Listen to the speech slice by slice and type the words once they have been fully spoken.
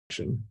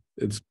infection.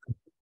 It's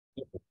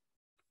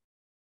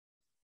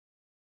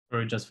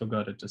Or just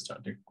forgot it to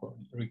start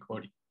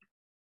recording.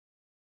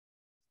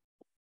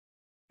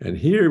 And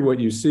here what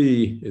you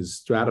see is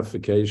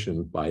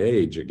stratification by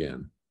age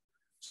again.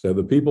 So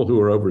the people who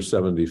are over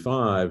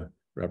 75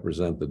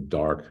 represent the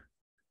dark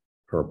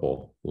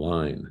purple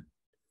line.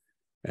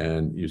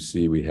 And you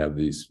see we have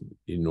these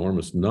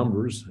enormous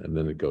numbers, and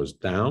then it goes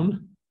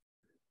down,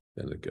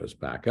 then it goes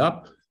back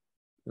up,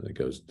 then it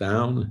goes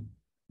down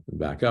and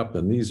back up.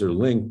 And these are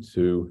linked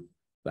to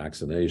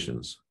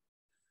vaccinations.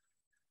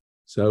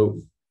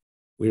 So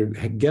we're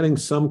getting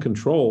some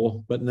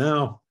control, but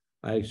now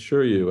I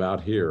assure you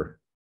out here,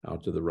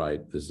 out to the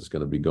right, this is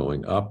going to be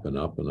going up and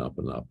up and up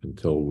and up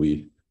until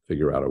we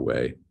figure out a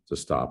way to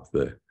stop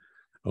the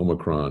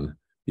Omicron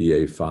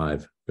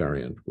BA.5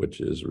 variant,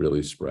 which is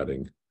really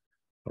spreading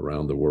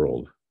around the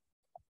world.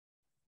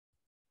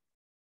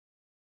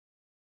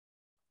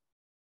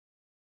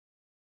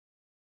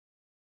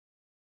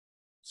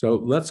 So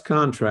let's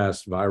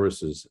contrast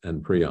viruses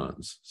and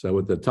prions. So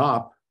at the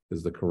top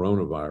is the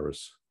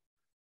coronavirus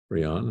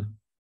prion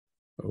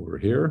over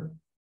here.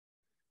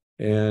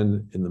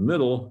 And in the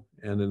middle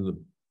and in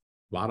the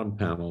bottom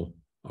panel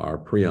are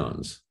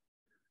prions.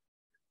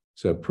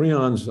 So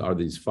prions are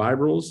these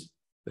fibrils.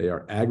 They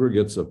are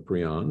aggregates of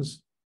prions.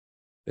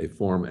 They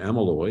form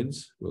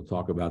amyloids. We'll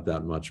talk about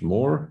that much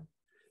more.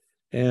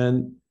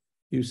 And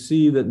you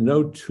see that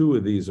no two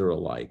of these are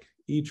alike.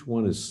 Each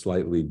one is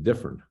slightly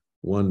different.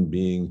 One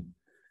being,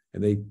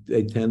 and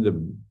they tend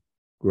to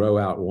grow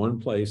out one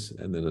place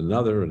and then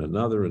another and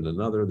another and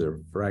another. They're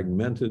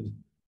fragmented,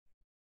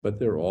 but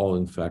they're all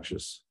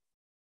infectious.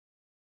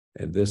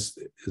 And this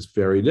is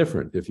very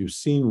different. If you've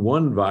seen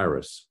one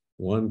virus,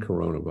 one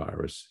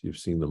coronavirus, you've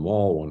seen them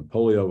all. One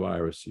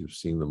poliovirus, you've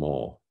seen them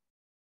all.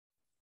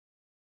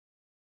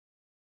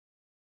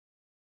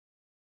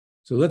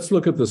 So let's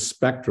look at the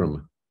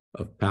spectrum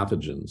of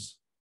pathogens.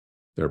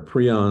 There are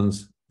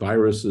prions,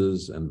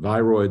 viruses, and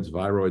viroids.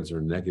 Viroids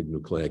are naked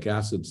nucleic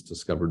acids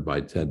discovered by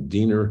Ted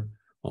Diener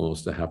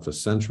almost a half a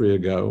century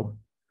ago.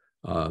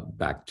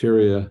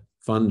 Bacteria,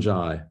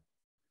 fungi.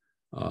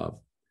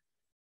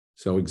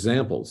 So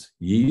examples: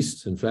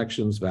 yeast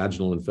infections,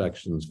 vaginal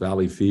infections,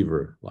 valley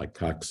fever like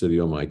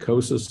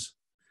coccidiomycosis,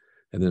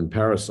 and then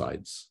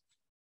parasites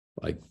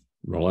like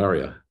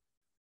malaria,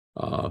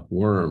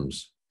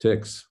 worms,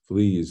 ticks,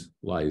 fleas,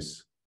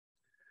 lice.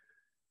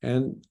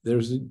 And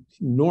there's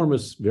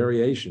enormous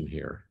variation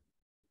here.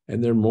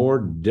 And there are more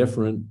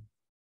different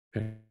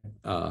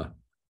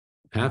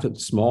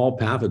small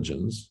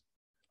pathogens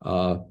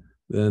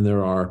than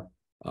there are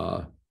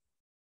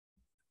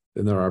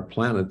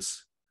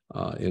planets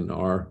in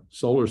our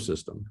solar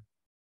system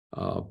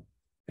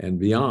and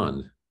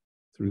beyond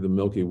through the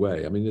Milky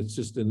Way. I mean, it's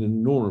just an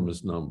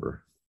enormous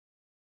number.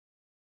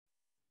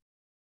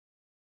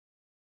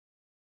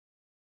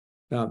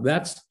 Now,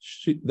 that's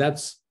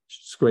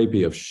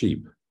scrapie of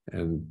sheep,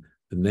 and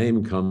the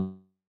name comes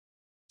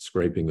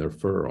scraping their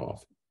fur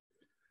off.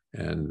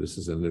 And this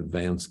is an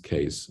advanced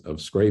case of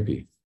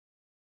scrapie.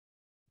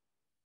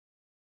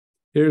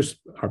 Here's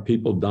our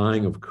people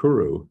dying of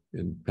kuru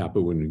in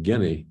Papua New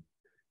Guinea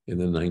in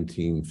the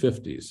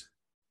 1950s,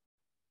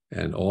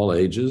 and all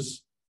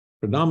ages,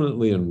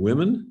 predominantly in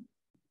women,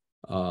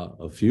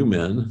 a few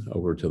men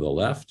over to the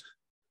left,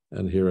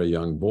 and here a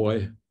young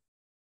boy.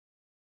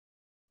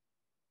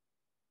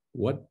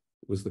 What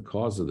was the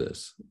cause of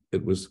this?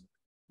 It was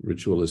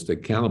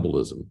ritualistic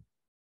cannibalism.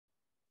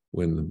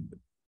 When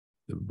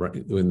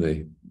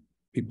the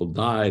people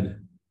died,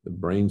 the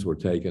brains were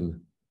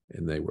taken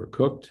and they were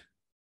cooked,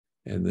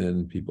 and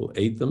then people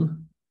ate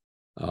them.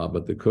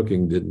 But the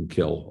cooking didn't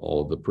kill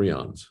all of the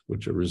prions,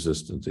 which are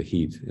resistant to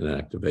heat and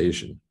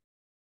activation.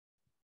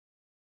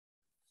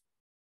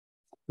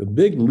 The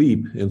big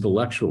leap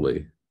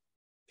intellectually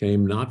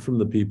came not from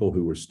the people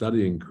who were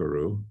studying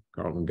kuru,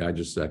 Carlton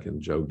Gajicek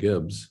and Joe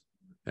Gibbs,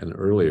 and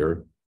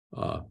earlier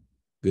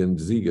Vin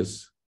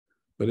Zigas,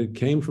 but it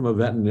came from a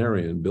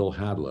veterinarian, Bill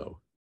Hadlow.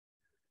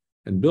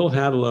 And Bill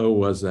Hadlow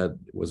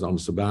was on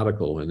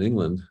sabbatical in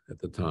England at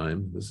the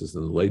time. This is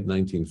in the late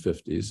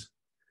 1950s.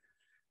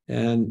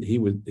 And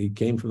he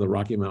came from the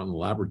Rocky Mountain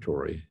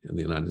Laboratory in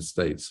the United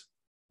States,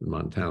 in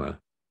Montana.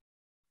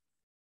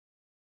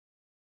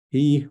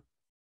 He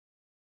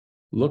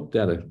looked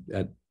at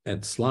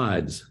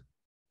slides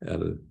at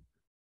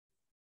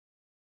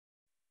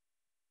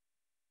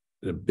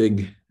a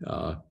big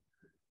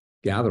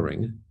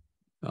gathering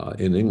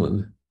in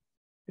England,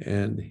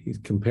 and he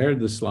compared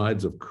the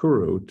slides of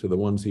kuru to the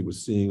ones he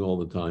was seeing all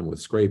the time with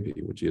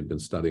scrapie, which he had been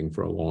studying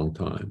for a long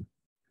time.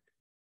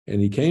 And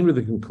he came to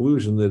the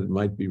conclusion that it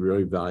might be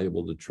very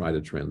valuable to try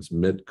to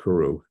transmit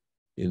kuru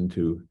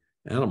into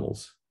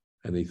animals.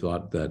 And he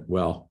thought that,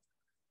 well,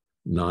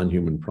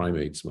 non-human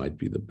primates might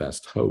be the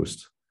best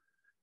host.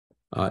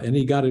 And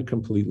he got it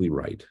completely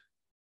right.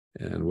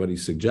 And what he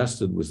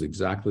suggested was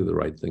exactly the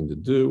right thing to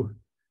do.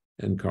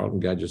 And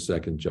Carlton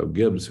Gajicek and Joe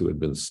Gibbs, who had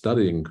been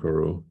studying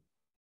kuru,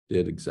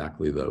 did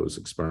exactly those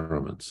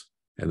experiments.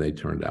 And they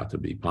turned out to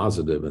be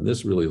positive. And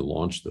this really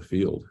launched the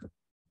field.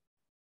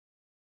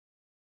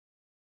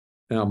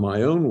 Now,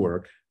 my own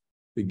work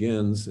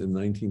begins in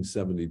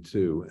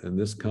 1972, and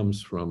this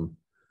comes from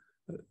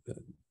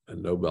a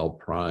Nobel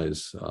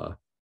Prize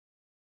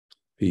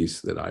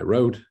piece that I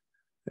wrote.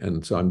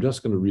 And so I'm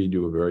just going to read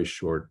you a very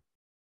short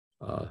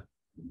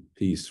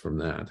piece from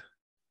that.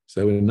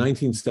 So in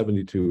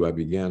 1972, I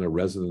began a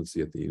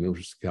residency at the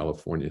University of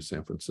California,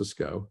 San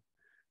Francisco.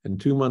 And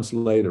 2 months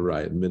later,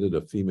 I admitted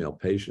a female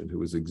patient who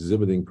was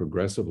exhibiting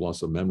progressive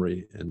loss of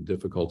memory and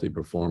difficulty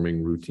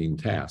performing routine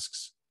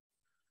tasks.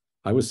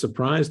 I was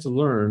surprised to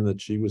learn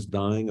that she was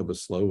dying of a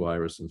slow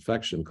virus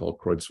infection called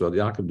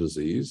Creutzfeldt-Jakob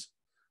disease,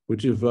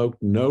 which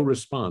evoked no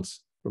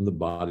response from the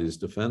body's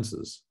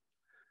defenses.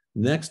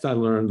 Next, I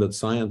learned that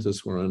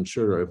scientists were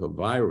unsure if a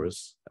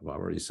virus, I've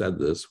already said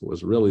this,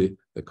 was really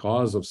the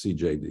cause of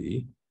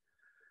CJD,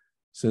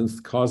 since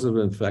the causative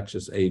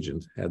infectious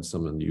agent had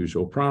some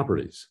unusual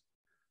properties.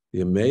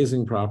 The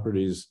amazing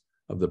properties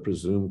of the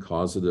presumed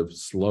causative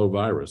slow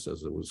virus,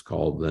 as it was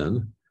called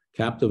then,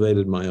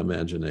 captivated my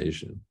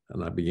imagination,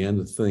 and I began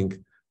to think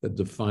that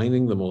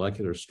defining the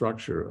molecular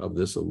structure of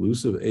this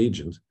elusive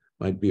agent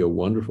might be a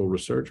wonderful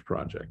research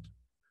project.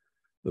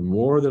 The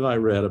more that I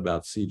read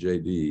about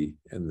CJD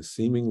and the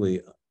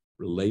seemingly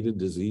related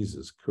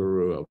diseases,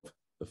 Kuru of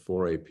the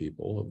Foray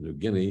people of New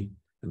Guinea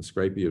and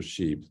Scrapie of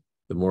sheep,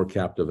 the more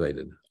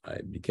captivated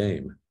I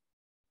became.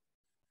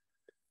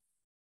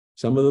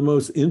 Some of the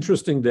most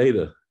interesting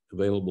data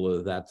available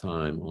at that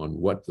time on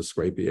what the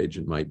Scrapie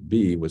agent might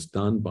be was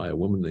done by a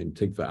woman named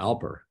Tigva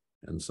Alper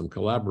and some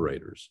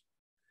collaborators.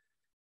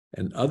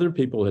 And other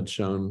people had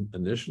shown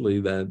initially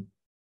that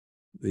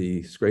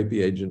the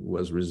Scrapie agent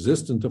was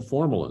resistant to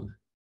formalin.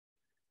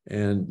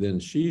 And then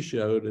she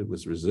showed it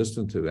was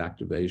resistant to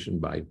activation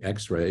by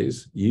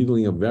X-rays,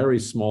 yielding a very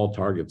small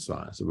target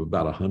size of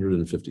about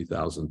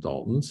 150,000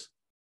 Daltons.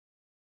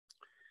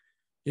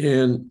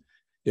 And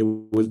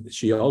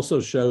she also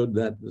showed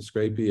that the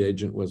Scrapie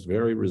agent was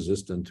very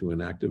resistant to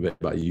inactivate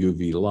by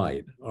UV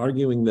light,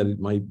 arguing that it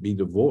might be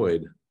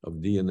devoid of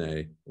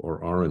DNA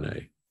or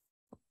RNA.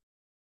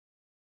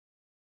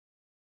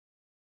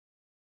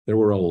 There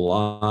were a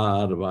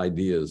lot of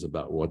ideas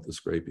about what the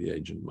Scrapie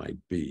agent might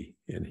be.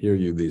 And here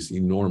you this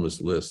enormous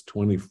list,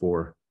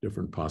 24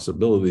 different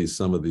possibilities.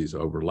 Some of these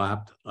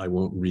overlapped. I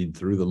won't read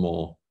through them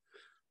all,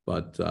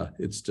 but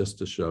it's just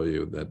to show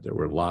you that there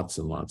were lots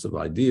and lots of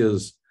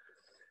ideas.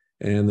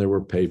 And there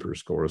were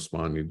papers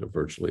corresponding to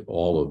virtually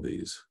all of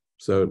these.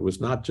 So it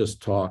was not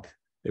just talk,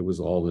 it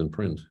was all in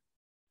print.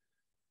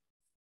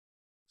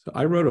 So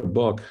I wrote a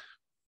book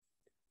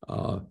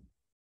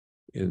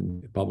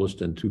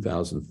published in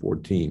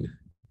 2014,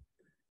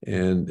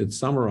 and it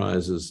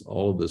summarizes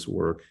all of this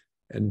work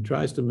and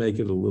tries to make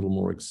it a little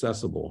more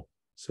accessible.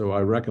 So I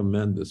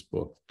recommend this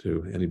book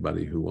to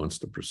anybody who wants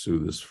to pursue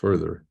this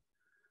further.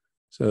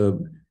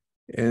 So,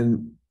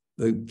 and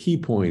the key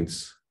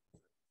points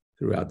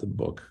throughout the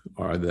book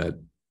are that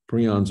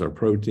prions are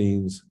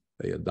proteins.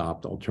 They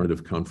adopt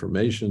alternative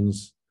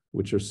conformations,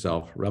 which are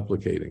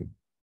self-replicating.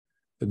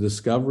 The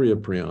discovery of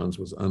prions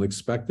was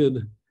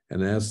unexpected,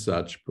 and as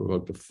such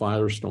provoked a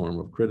firestorm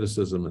of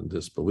criticism and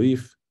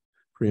disbelief.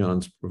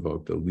 Prions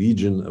provoked a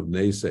legion of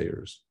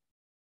naysayers.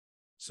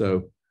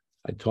 So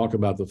I talk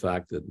about the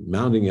fact that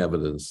mounting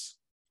evidence,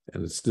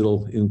 and it's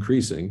still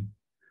increasing,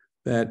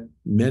 that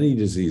many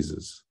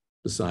diseases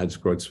besides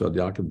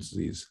Creutzfeldt-Jakob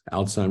disease,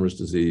 Alzheimer's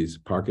disease,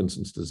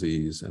 Parkinson's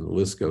disease, and the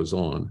list goes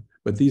on,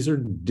 but these are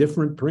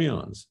different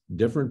prions,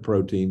 different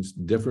proteins,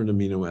 different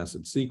amino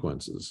acid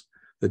sequences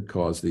that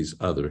cause these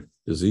other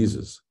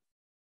diseases.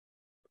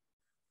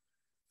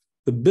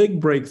 The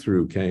big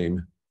breakthrough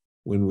came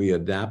when we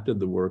adapted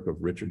the work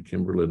of Richard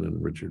Kimberlin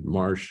and Richard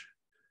Marsh,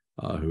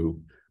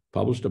 who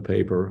published a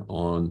paper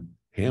on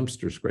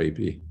hamster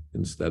Scrapie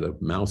instead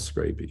of mouse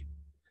Scrapie.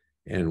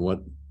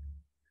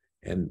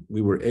 And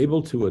we were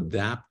able to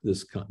adapt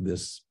this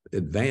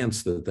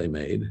advance that they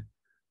made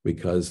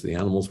because the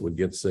animals would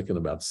get sick in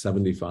about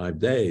 75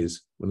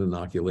 days when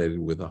inoculated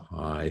with a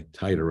high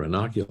titer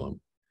inoculum.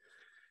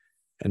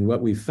 And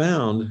what we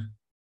found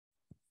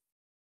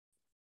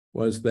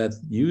was that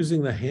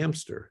using the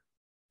hamster,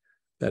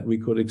 that we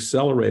could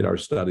accelerate our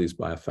studies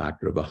by a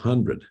factor of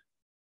 100.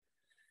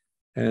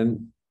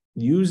 And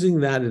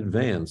using that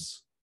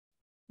advance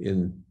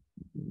in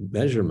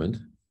measurement,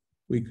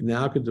 we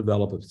now could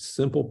develop a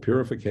simple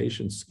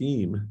purification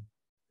scheme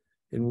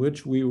in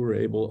which we were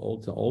able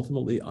to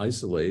ultimately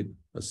isolate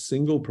a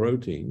single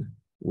protein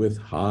with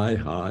high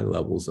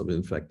levels of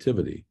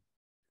infectivity.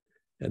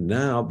 And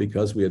now,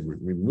 because we had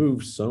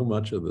removed so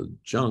much of the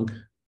junk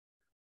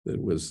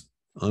that was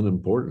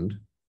unimportant,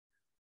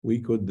 we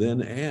could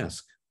then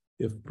ask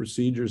if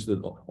procedures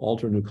that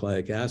alter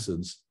nucleic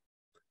acids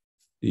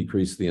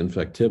decrease the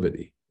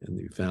infectivity. And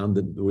we found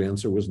that the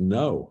answer was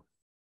no.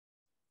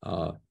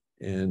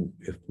 And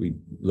if we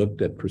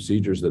looked at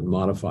procedures that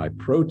modify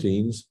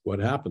proteins, what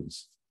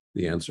happens?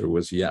 The answer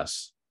was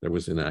yes, there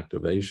was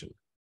inactivation.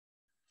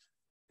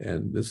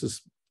 And this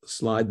is a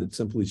slide that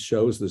simply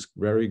shows this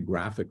very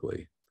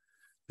graphically,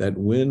 that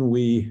when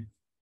we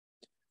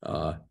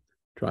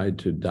tried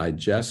to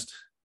digest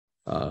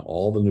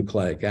all the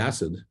nucleic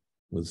acid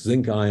with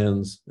zinc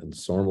ions and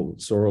sorrelin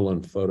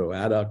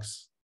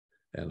photoadducts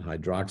and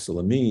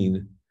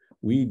hydroxylamine,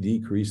 we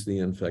decreased the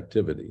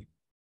infectivity.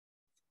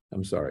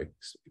 I'm sorry,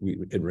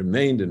 it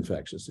remained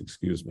infectious,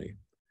 excuse me.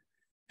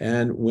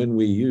 And when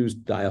we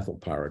used diethyl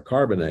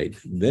pyrocarbonate,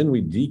 then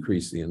we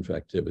decreased the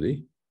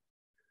infectivity.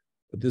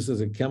 But this is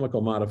a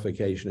chemical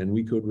modification, and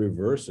we could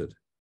reverse it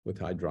with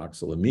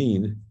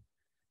hydroxylamine,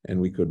 and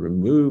we could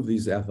remove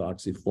these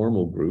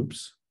ethoxyformal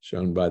groups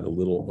shown by the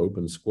little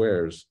open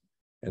squares,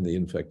 and the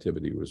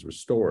infectivity was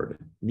restored.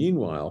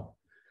 Meanwhile,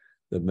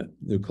 the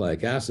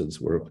nucleic acids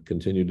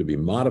continued to be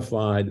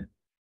modified,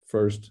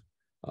 first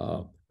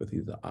with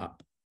these,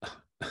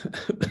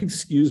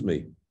 excuse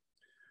me,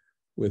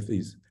 with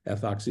these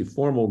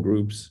ethoxyformal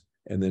groups,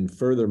 and then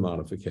further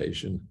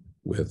modification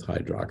with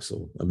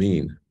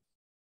hydroxylamine.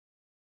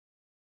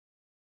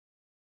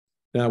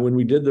 Now, when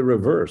we did the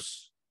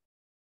reverse,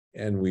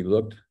 and we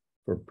looked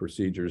for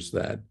procedures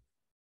that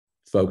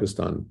focused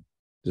on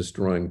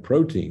destroying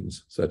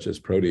proteins, such as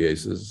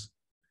proteases,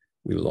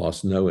 we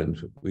lost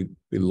we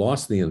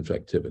lost the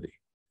infectivity.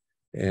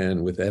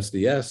 And with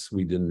SDS,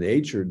 we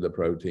denatured the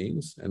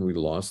proteins and we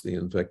lost the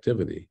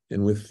infectivity.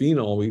 And with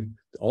phenol, we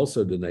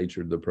also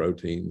denatured the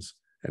proteins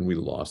and we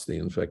lost the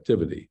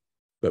infectivity.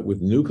 But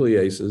with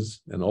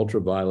nucleases and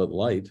ultraviolet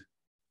light,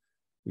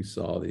 we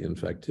saw the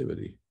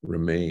infectivity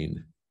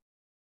remain.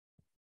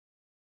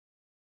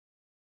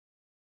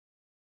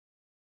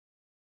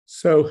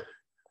 So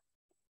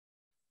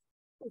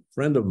a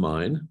friend of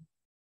mine,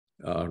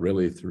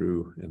 really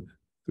through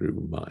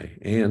my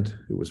aunt,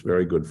 who was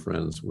very good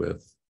friends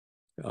with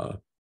a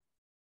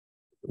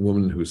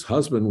woman whose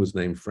husband was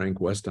named Frank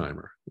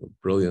Westheimer, a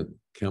brilliant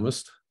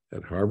chemist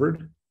at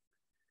Harvard.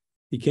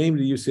 He came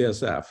to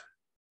UCSF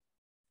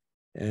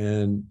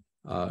and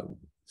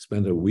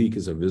spent a week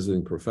as a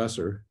visiting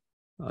professor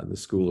in the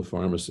School of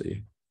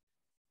Pharmacy.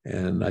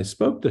 And I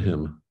spoke to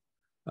him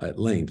at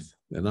length,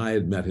 and I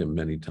had met him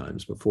many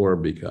times before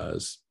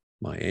because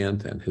my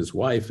aunt and his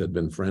wife had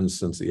been friends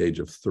since the age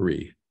of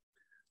 3.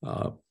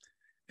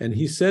 And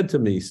he said to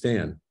me,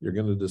 Stan, you're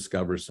going to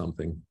discover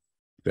something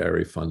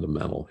very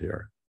fundamental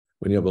here.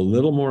 When you have a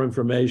little more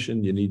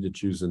information, you need to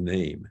choose a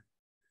name.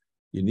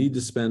 You need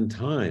to spend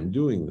time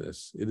doing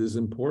this. It is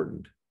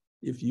important.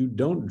 If you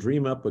don't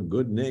dream up a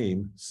good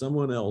name,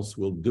 someone else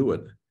will do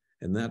it,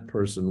 and that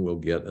person will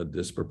get a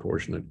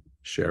disproportionate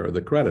share of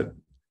the credit.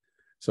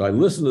 So I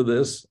listened to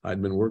this.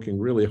 I'd been working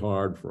really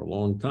hard for a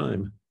long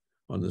time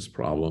on this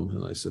problem,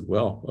 and I said,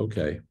 well,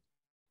 okay,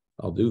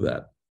 I'll do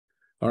that.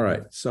 All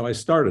right, so I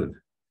started.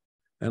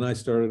 And I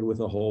started with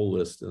a whole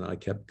list, and I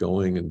kept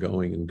going and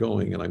going and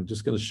going. And I'm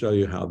just going to show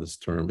you how this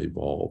term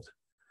evolved.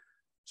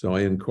 So I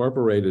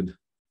incorporated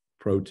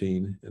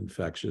protein,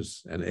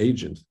 infectious, and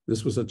agent.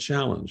 This was a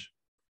challenge.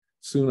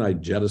 Soon I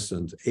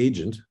jettisoned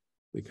agent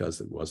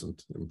because it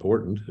wasn't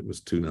important. It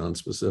was too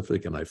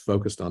nonspecific, and I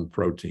focused on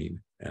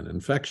protein and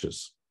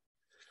infectious.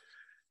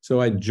 So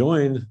I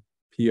joined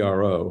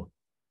PROIN,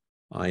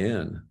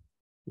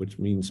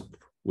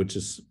 which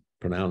is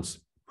pronounced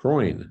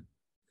Proin.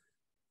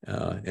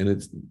 And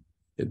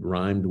it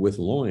rhymed with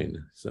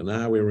loin. So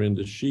now we were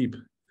into sheep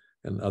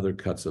and other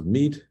cuts of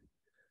meat.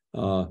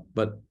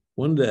 But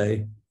one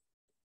day,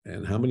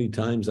 and how many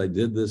times I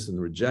did this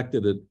and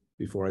rejected it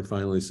before I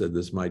finally said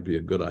this might be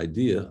a good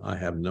idea, I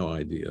have no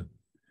idea.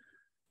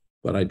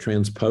 But I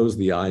transposed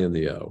the I and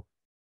the O,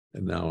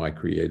 and now I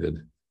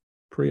created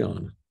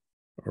Prion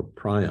or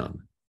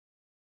Prion.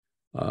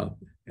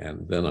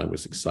 And then I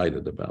was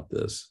excited about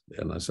this.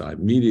 And so I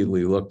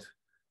immediately looked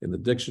in the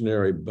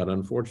dictionary, but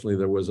unfortunately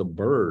there was a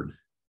bird.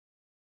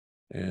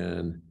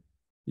 And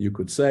you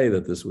could say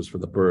that this was for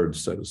the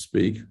birds, so to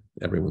speak.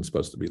 Everyone's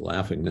supposed to be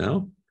laughing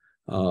now.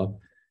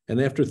 And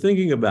after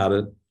thinking about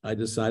it, I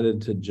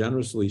decided to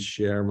generously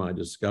share my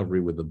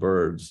discovery with the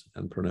birds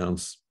and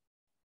pronounce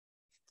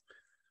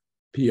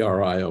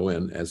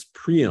Prion as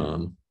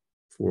prion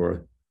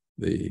for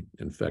the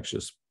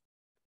infectious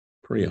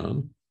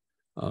prion,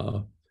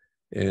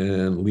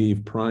 and leave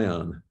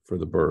prion for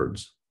the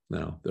birds.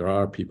 Now, there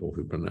are people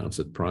who pronounce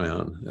it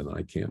prion, and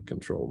I can't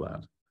control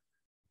that.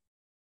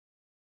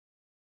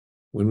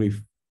 When we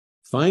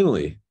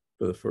finally,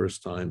 for the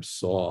first time,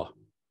 saw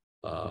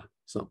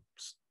some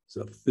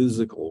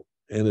physical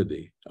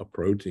entity, a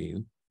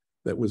protein,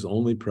 that was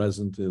only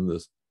present in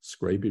the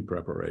scrapie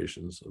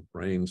preparations of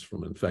brains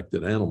from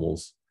infected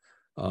animals,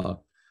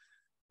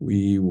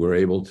 we were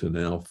able to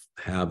now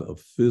have a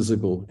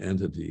physical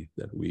entity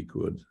that we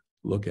could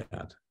look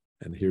at.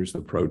 And here's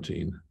the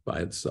protein by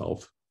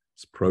itself.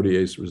 It's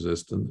protease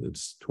resistant.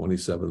 It's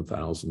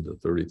 27,000 to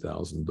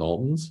 30,000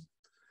 Daltons.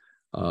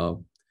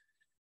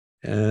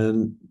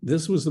 And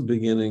this was the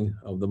beginning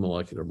of the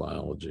molecular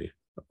biology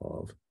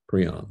of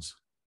prions.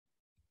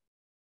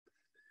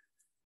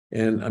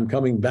 And I'm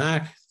coming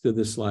back to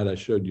this slide I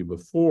showed you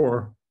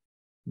before,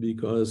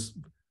 because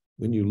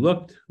when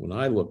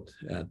I looked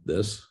at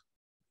this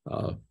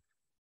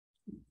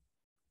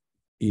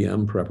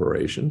EM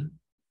preparation,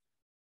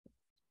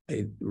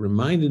 it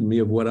reminded me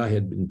of what I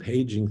had been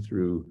paging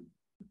through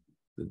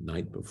the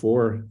night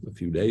before, a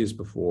few days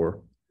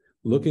before,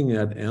 looking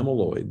at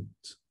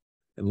amyloids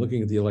and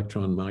looking at the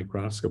electron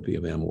microscopy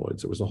of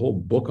amyloids. There was a whole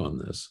book on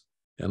this.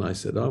 And I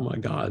said, oh my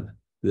God,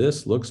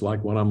 this looks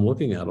like what I'm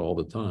looking at all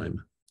the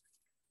time.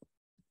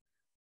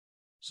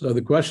 So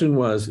the question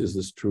was, is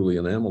this truly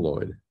an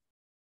amyloid?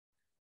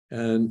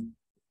 And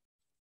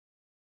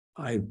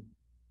I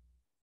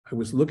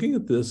was looking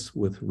at this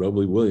with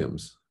Robley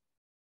Williams,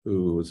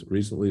 who was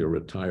recently a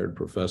retired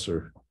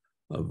professor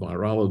of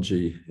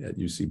virology at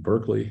UC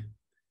Berkeley,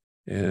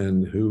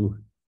 and who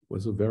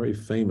was a very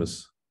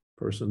famous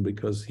person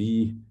because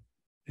he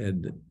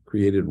had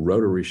created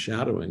rotary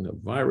shadowing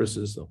of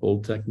viruses, the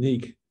whole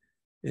technique,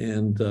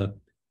 and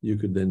you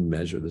could then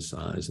measure the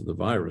size of the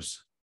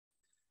virus.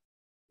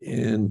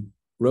 And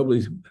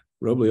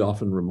Robley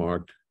often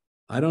remarked,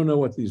 I don't know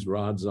what these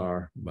rods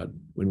are, but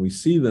when we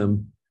see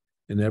them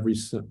in every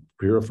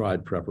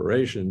purified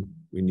preparation,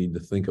 we need to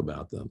think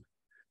about them.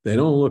 They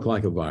don't look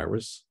like a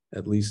virus,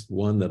 at least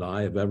one that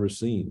I have ever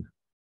seen.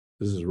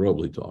 This is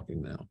Robley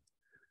talking now.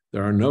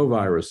 There are no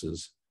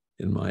viruses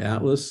in my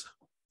atlas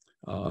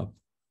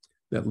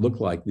that look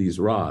like these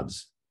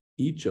rods,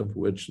 each of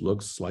which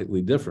looks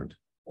slightly different.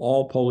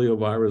 All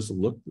poliovirus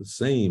look the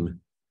same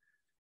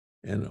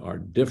and are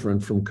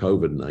different from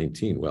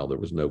COVID-19. Well, there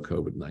was no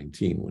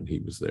COVID-19 when he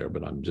was there,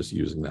 but I'm just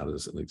using that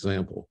as an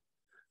example.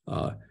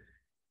 And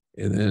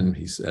then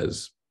he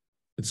says,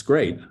 it's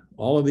great.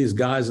 All of these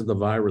guys at the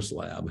virus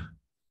lab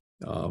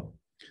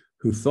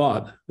who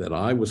thought that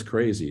I was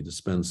crazy to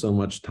spend so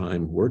much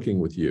time working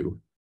with you,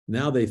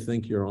 now they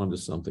think you're onto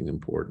something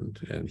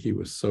important. And he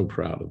was so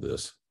proud of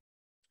this.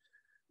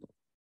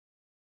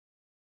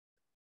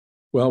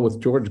 Well,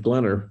 with George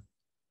Glenner,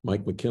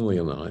 Mike McKinley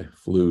and I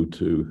flew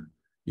to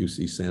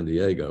UC San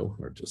Diego,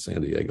 or to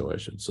San Diego, I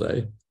should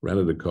say,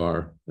 rented a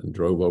car and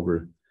drove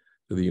over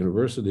to the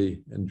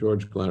university, and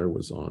George Glenner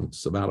was on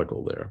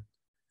sabbatical there.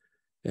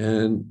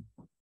 And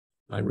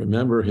I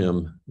remember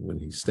him when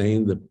he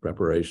stained the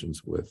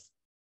preparations with,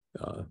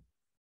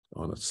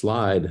 on a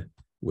slide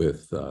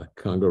with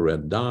Congo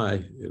red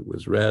dye, it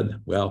was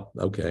red. Well,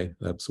 okay,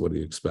 that's what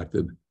he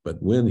expected.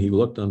 But when he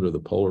looked under the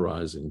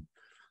polarizing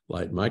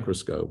light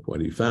microscope,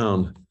 what he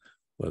found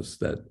was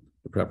that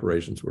the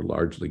preparations were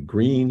largely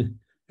green.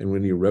 And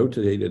when he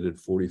rotated at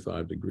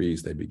 45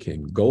 degrees, they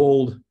became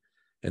gold.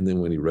 And then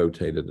when he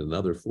rotated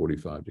another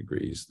 45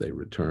 degrees, they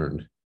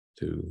returned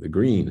to the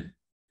green.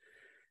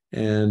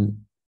 And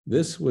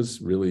this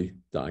was really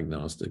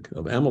diagnostic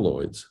of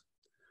amyloids.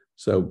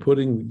 So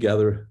putting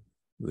together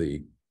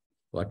the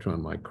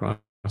electron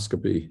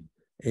microscopy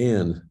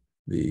and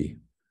the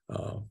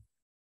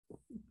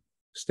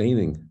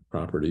staining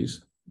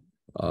properties,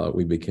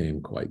 we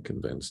became quite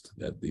convinced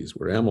that these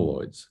were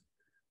amyloids.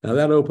 Now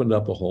that opened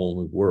up a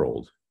whole new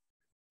world.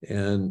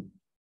 And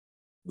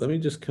let me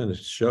just kind of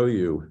show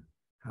you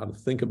how to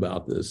think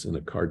about this in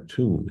a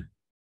cartoon.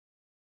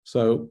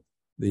 So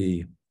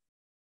the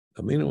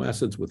amino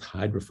acids with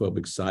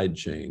hydrophobic side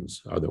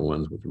chains are the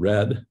ones with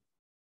red,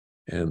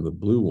 and the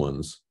blue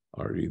ones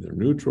are either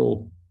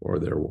neutral or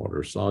they're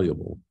water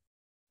soluble.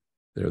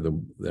 They're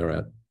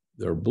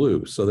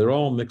blue. So they're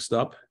all mixed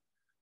up.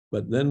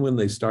 But then when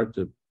they start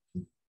to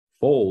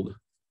fold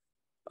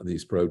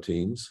these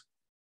proteins,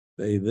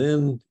 they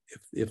then,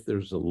 if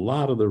there's a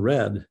lot of the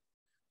red,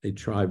 they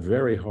try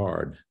very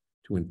hard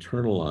to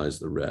internalize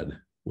the red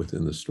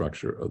within the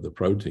structure of the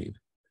protein.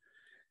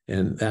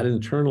 And that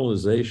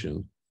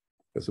internalization,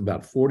 because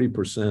about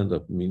 40%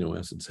 of amino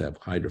acids have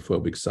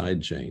hydrophobic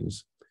side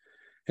chains,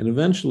 and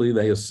eventually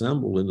they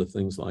assemble into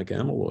things like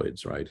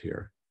amyloids right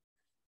here.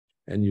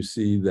 And you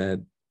see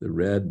that the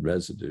red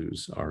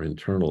residues are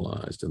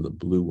internalized and the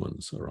blue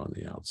ones are on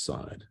the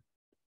outside.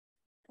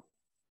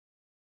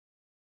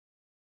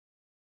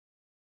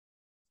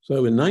 So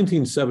in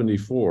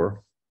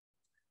 1974,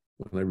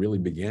 when I really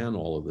began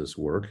all of this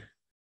work,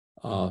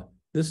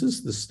 this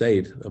is the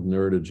state of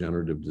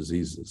neurodegenerative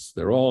diseases.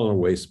 They're all in a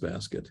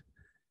wastebasket.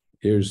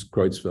 Here's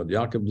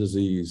Creutzfeldt-Jakob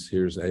disease,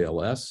 here's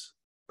ALS,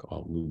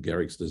 called Lou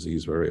Gehrig's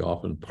disease very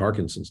often,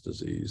 Parkinson's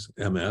disease,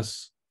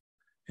 MS,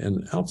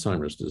 and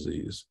Alzheimer's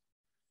disease.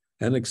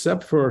 And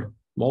except for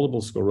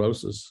multiple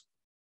sclerosis,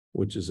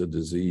 which is a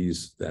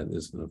disease that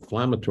is an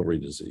inflammatory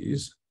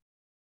disease,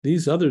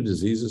 these other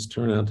diseases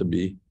turn out to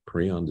be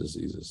prion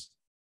diseases.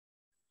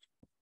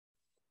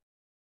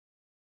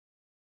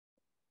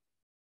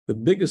 The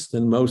biggest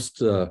and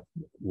most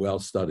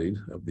well-studied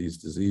of these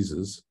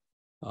diseases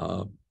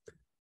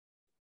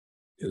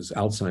is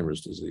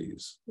Alzheimer's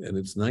disease. And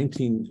it's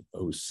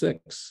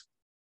 1906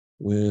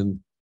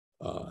 when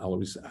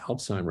Alois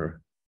Alzheimer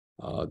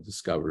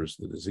discovers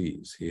the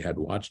disease. He had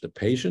watched a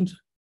patient,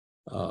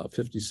 a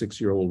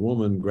 56-year-old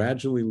woman,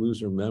 gradually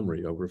lose her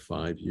memory over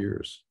 5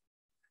 years.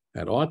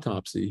 At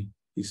autopsy,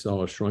 he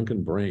saw a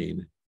shrunken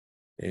brain,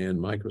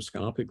 and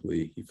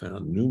microscopically, he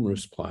found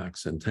numerous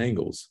plaques and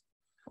tangles.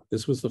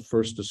 This was the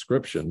first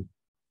description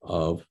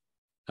of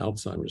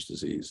Alzheimer's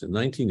disease. In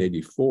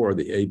 1984,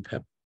 the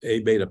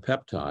A-beta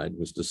peptide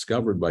was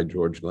discovered by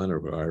George Glenner,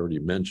 who I already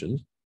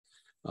mentioned,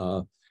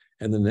 and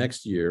the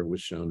next year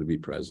was shown to be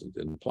present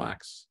in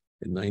plaques.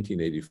 In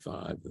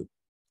 1985, the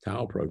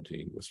tau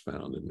protein was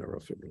found in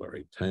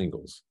neurofibrillary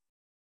tangles.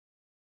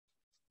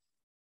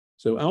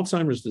 So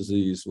Alzheimer's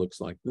disease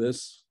looks like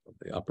this on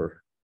the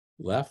upper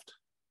left.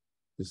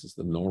 This is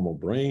the normal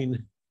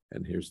brain,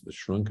 and here's the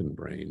shrunken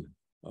brain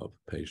of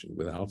a patient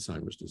with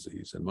Alzheimer's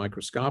disease. And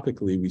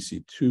microscopically, we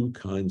see two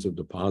kinds of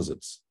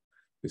deposits.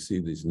 We see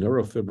these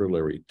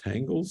neurofibrillary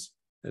tangles,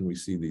 and we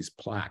see these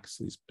plaques,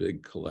 these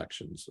big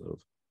collections of,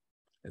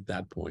 at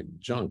that point,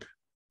 junk,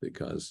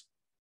 because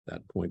at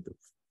that point,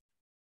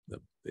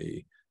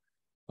 the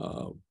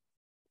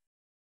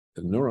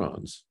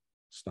neurons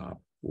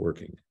stop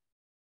working.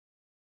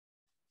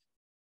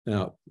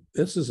 Now,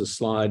 this is a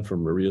slide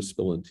from Maria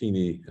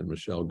Spillantini and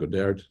Michel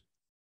Godert.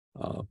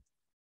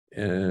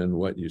 And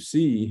what you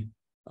see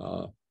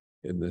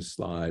in this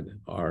slide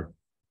are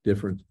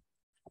different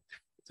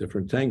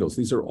tangles.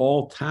 These are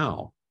all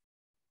tau,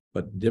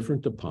 but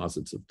different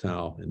deposits of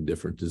tau in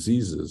different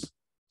diseases.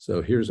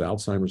 So here's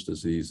Alzheimer's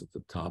disease at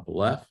the top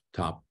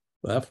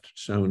left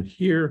shown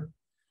here,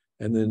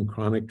 and then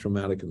chronic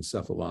traumatic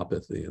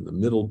encephalopathy in the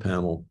middle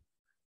panel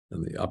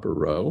in the upper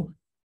row.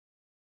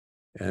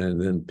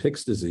 And then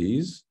Pick's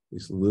disease,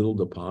 these little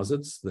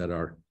deposits that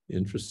are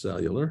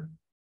intracellular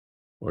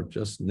or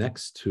just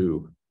next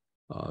to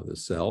the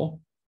cell.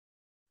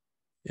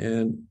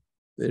 And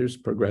there's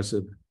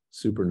progressive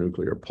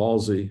supranuclear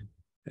palsy,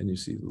 and you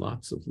see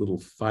lots of little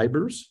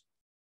fibers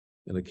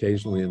and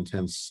occasionally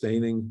intense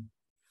staining,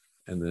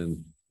 and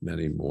then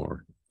many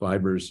more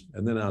fibers.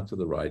 And then out to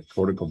the right,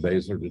 cortical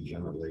basilar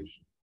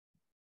degeneration.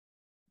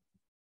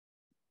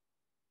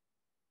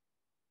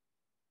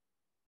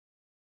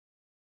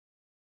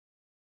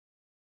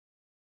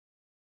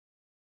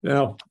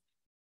 Now,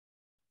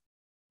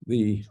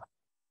 the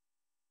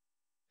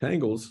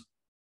tangles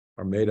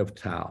are made of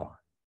tau,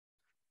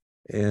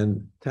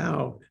 and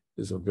tau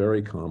is a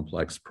very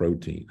complex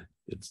protein.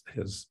 It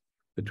has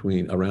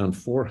around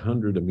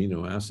 400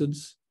 amino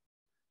acids,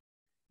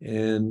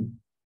 and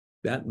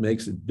that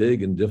makes it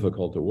big and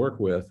difficult to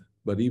work with.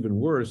 But even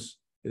worse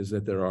is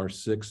that there are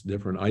 6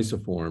 different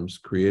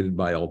isoforms created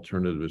by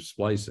alternative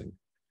splicing.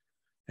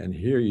 And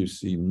here you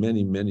see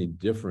many, many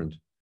different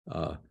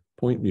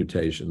point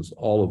mutations,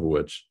 all of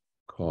which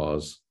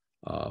cause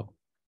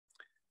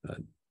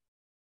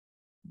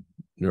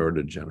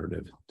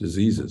neurodegenerative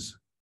diseases.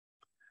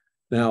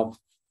 Now,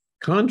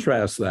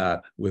 contrast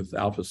that with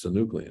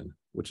alpha-synuclein,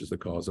 which is the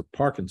cause of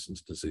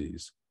Parkinson's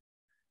disease.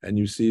 And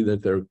you see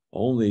that there are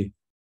only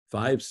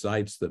 5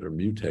 sites that are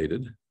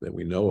mutated that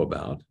we know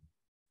about.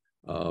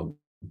 And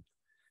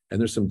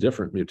there's some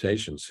different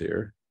mutations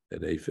here at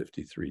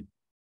A53T,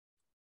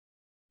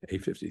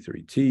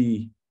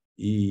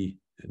 E,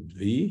 and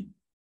V.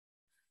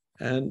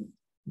 And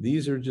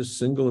these are just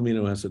single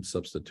amino acid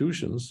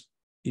substitutions.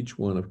 Each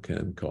one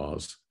can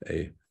cause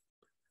a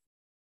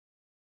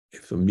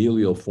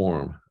familial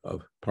form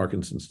of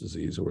Parkinson's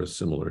disease or a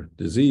similar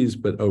disease.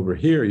 But over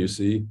here, you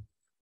see,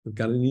 we've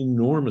got an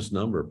enormous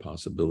number of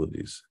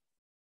possibilities.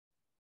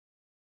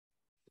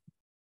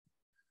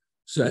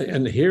 So,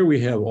 and here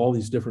we have all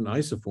these different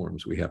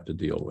isoforms we have to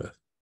deal with.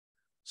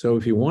 So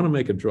if you want to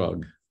make a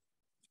drug,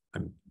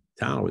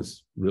 tau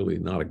is really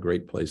not a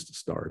great place to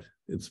start.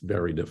 It's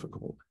very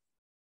difficult.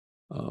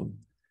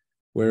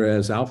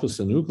 Whereas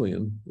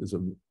alpha-synuclein is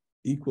an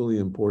equally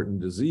important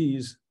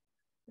disease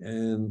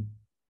and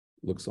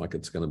looks like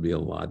it's going to be a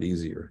lot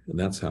easier. And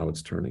that's how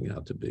it's turning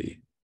out to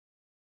be.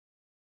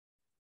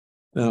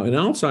 Now, in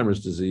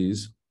Alzheimer's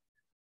disease,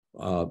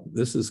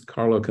 this is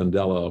Carlo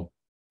Condello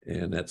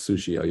and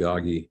Atsushi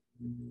Oyagi.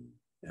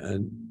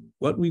 And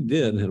what we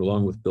did,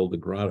 along with Bill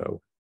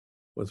DeGrotto,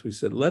 was we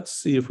said, let's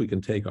see if we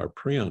can take our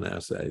prion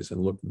assays and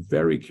look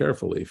very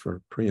carefully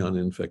for prion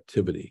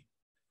infectivity.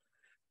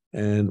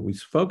 And we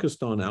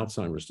focused on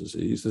Alzheimer's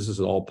disease. This is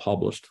all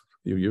published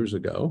a few years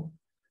ago.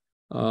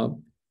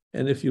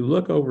 And if you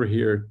look over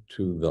here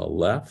to the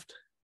left,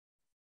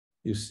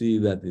 you see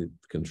that the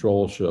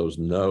control shows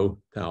no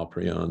tau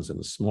prions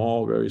and a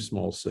small, very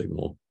small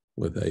signal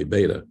with A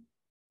beta.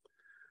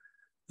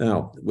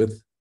 Now,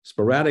 with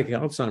sporadic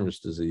Alzheimer's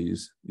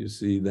disease, you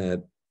see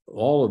that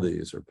all of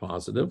these are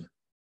positive,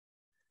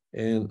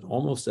 and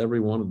almost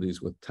every one of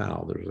these with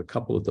tau. There's a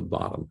couple at the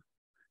bottom.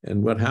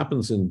 And what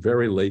happens in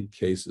very late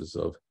cases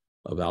of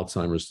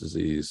Alzheimer's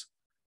disease,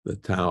 the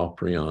tau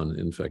prion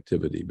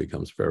infectivity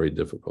becomes very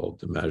difficult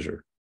to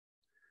measure.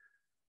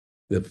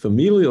 The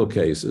familial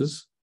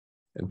cases,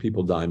 and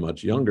people die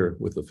much younger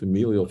with the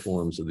familial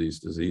forms of these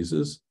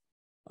diseases,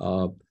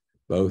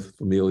 both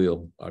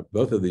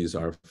of these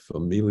are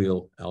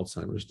familial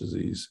Alzheimer's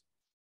disease,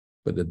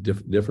 but the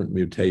different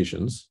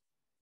mutations.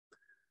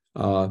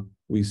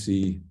 We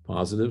see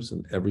positives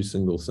in every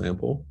single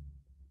sample,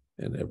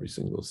 and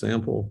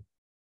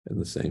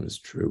the same is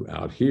true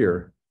out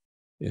here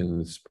in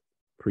this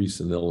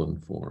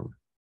presenilin form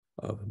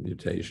of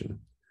mutation.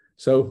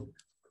 So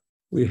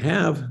we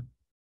have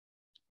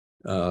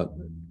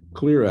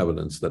clear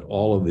evidence that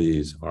all of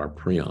these are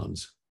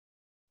prions.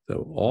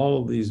 So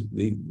all of these,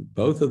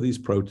 both of these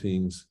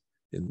proteins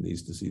in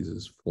these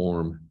diseases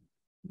form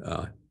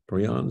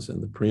prions,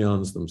 and the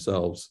prions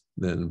themselves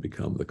then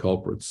become the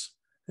culprits,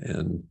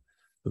 and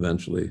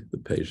eventually the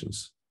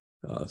patients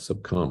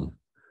succumb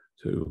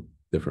to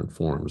different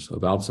forms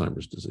of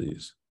Alzheimer's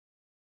disease.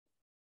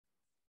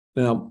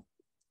 Now,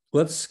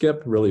 let's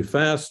skip really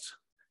fast.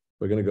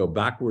 We're going to go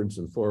backwards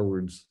and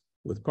forwards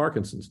with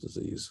Parkinson's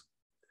disease.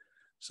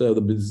 So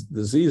the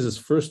disease is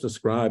first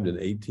described in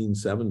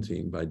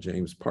 1817 by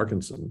James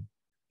Parkinson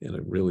in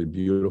a really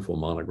beautiful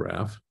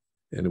monograph,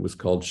 and it was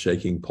called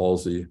Shaking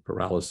Palsy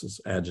Paralysis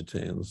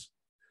Agitans.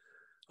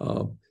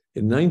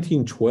 In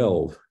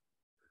 1912,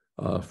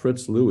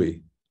 Fritz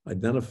Louis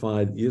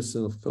identified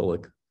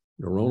eosinophilic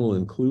neuronal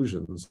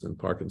inclusions in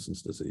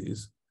Parkinson's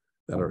disease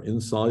that are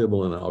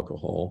insoluble in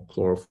alcohol,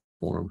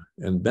 chloroform,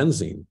 and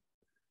benzene.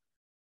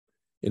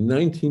 In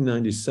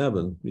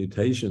 1997,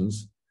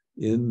 mutations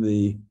in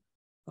the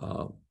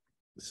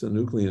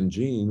synuclein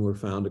gene were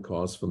found to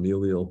cause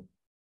familial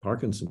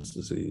Parkinson's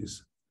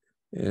disease,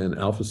 and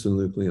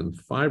alpha-synuclein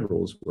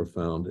fibrils were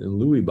found in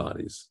Lewy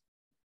bodies.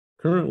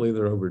 Currently,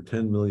 there are over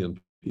 10 million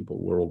people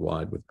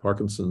worldwide with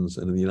Parkinson's,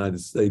 and in the United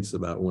States,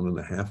 about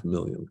 1.5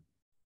 million.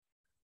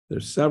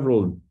 There's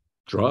several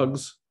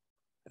drugs.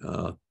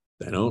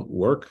 They don't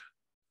work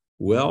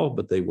well,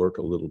 but they work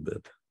a little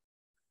bit.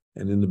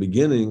 And in the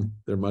beginning,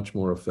 they're much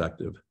more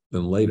effective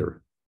than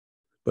later.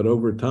 But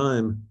over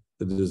time,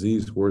 the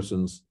disease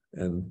worsens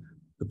and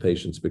the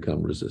patients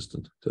become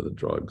resistant to the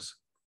drugs.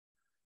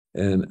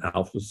 And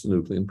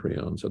alpha-synuclein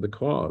prions are the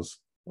cause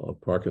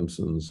of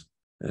Parkinson's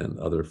and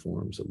other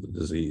forms of the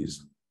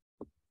disease.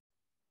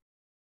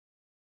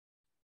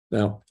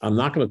 Now, I'm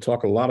not going to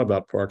talk a lot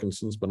about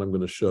Parkinson's, but I'm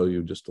going to show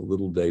you just a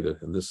little data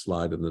in this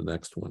slide and the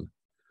next one.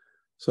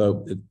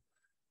 So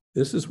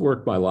this is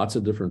work by lots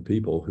of different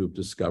people who've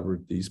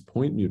discovered these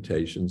point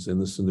mutations in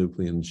the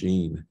synuclein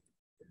gene.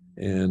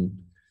 And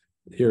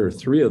here are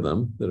 3 of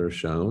them that are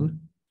shown,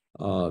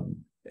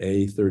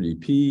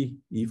 A30P,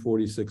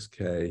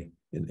 E46K,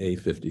 and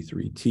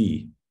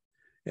A53T.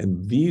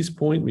 And these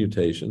point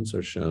mutations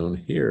are shown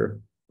here,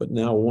 but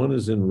now one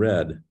is in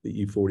red,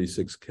 the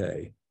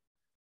E46K.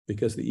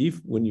 Because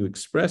when you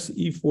express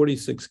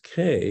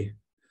E46K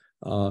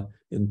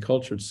in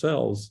cultured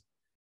cells,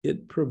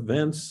 it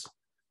prevents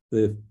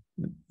the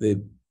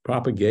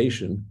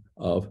propagation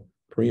of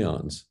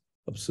prions,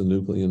 of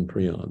synuclein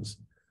prions.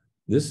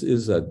 This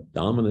is a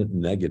dominant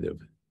negative,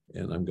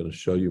 and I'm going to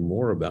show you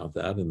more about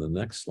that in the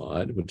next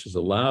slide, which has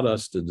allowed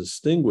us to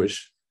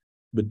distinguish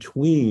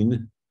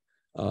between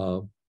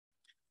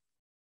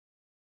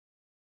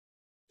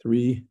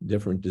 3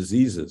 different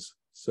diseases.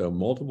 So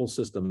multiple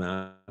system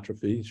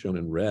atrophy, shown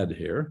in red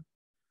here,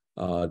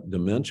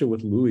 dementia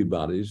with Lewy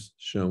bodies,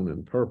 shown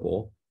in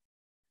purple,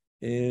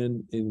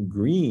 and in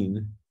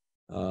green,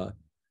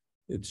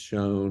 it's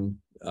shown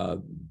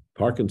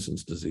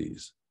Parkinson's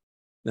disease.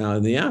 Now,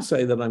 in the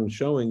assay that I'm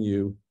showing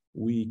you,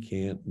 we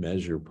can't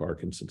measure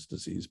Parkinson's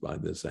disease by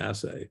this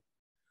assay.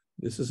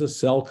 This is a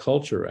cell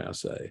culture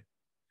assay.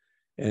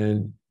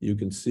 And you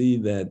can see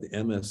that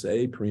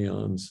MSA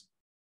prions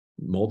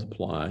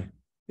multiply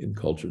in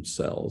cultured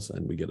cells,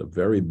 and we get a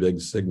very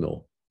big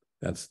signal.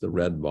 That's the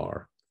red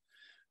bar.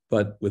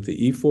 But with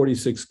the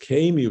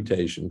E46K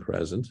mutation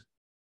present,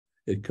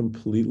 it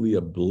completely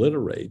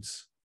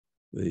obliterates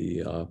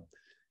the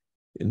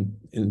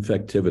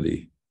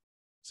infectivity.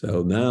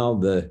 So now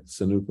the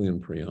synuclein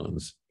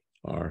prions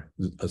are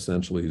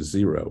essentially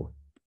 0.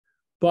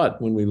 But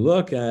when we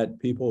look at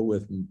people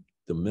with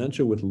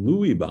dementia with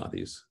Lewy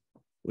bodies,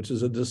 which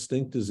is a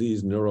distinct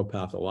disease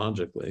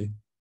neuropathologically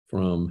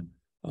from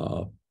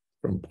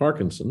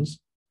Parkinson's,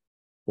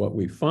 what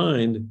we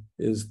find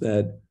is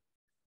that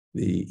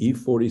the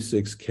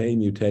E46K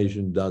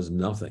mutation does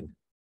nothing.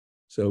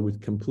 So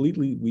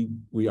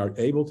we are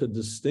able to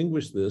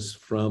distinguish this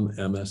from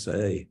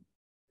MSA,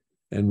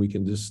 and we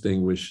can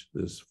distinguish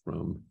this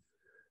from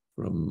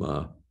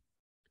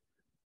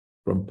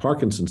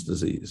Parkinson's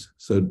disease.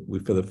 So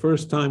for the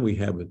first time, we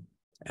have an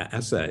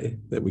assay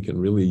that we can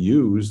really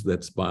use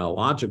that's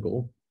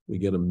biological. We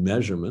get a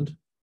measurement.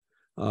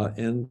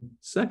 And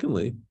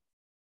secondly,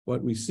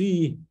 what we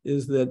see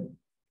is that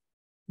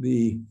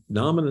the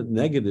dominant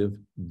negative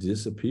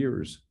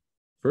disappears.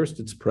 First,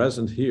 it's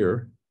present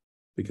here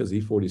because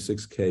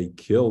E46K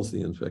kills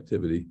the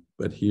infectivity,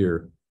 but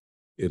here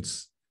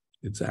its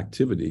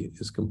activity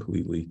is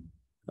completely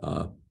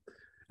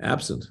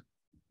absent.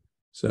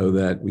 So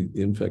that the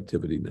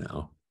infectivity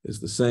now is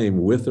the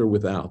same with or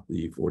without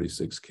the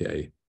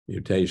E46K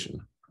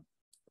mutation.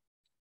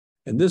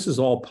 And this is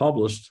all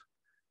published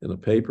in a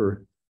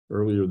paper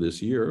earlier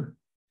this year.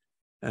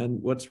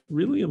 And what's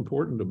really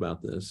important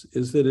about this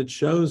is that it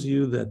shows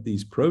you that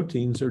these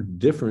proteins are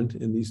different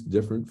in these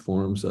different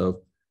forms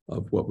of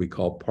what we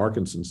call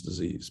Parkinson's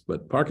disease.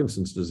 But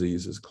Parkinson's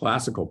disease is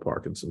classical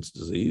Parkinson's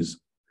disease,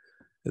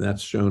 and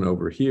that's shown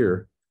over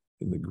here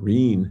in the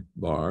green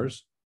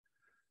bars.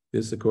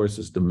 This, of course,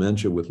 is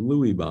dementia with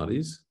Lewy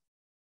bodies.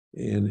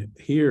 And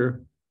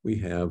here we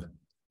have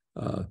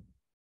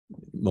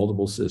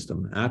multiple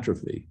system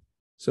atrophy.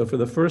 So for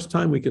the first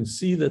time, we can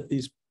see that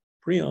these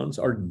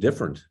prions are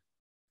different.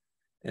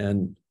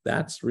 And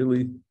that's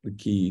really the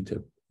key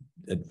to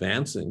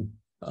advancing,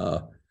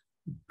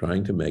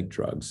 trying to make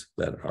drugs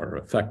that are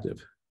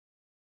effective.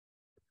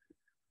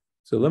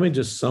 So let me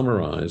just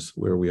summarize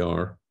where we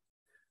are.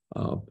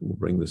 We'll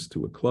bring this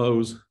to a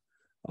close.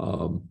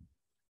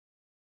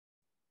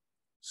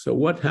 So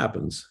what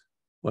happens?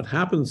 What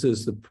happens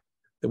is that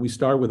we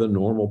start with a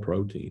normal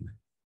protein.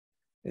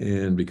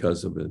 And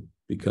because of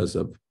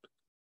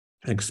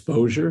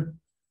exposure,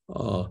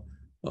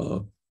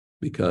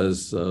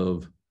 because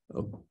of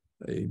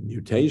a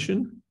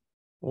mutation,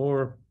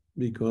 or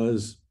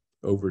because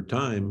over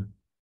time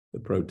the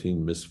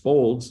protein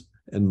misfolds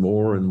and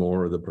more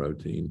of the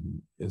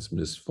protein is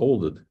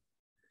misfolded,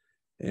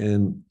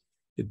 and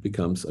it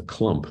becomes a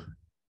clump.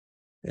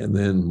 And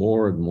then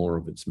more and more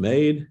of it's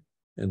made.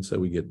 And so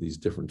we get these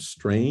different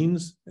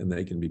strains, and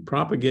they can be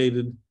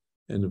propagated,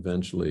 and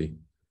eventually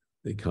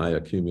the Chi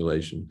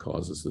accumulation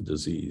causes the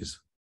disease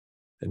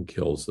and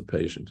kills the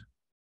patient.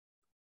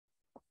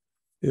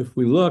 If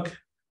we look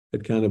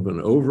at kind of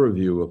an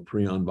overview of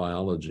prion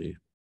biology,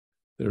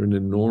 there are an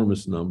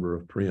enormous number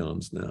of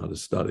prions now to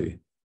study.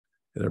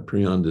 There are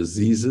prion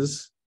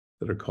diseases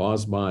that are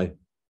caused by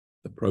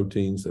the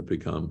proteins that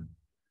become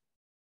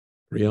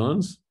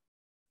prions.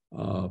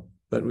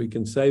 But we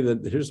can say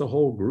that here's a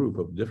whole group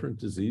of different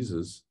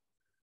diseases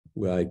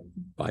by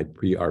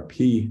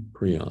PRP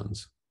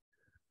prions.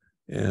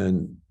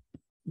 And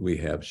we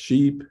have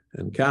sheep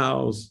and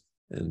cows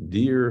and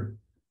deer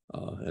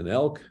and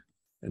elk,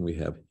 and we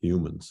have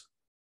humans.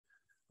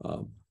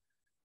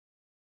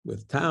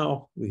 With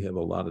tau, we have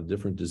a lot of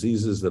different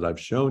diseases that I've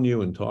shown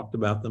you and talked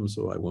about them,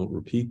 so I won't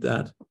repeat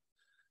that.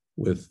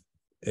 With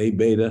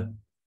A-beta,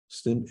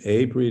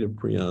 A-breed of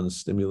prions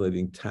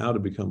stimulating tau to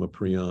become a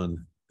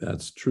prion.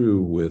 That's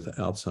true with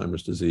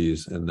Alzheimer's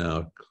disease, and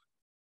now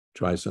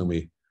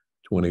trisomy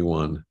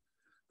 21,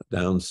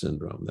 Down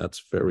syndrome.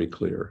 That's very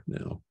clear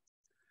now.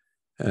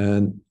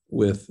 And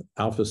with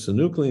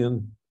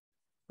alpha-synuclein,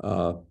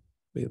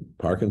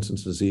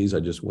 Parkinson's disease,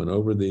 I just went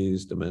over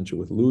these, dementia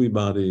with Lewy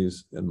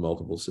bodies, and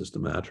multiple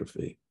system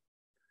atrophy.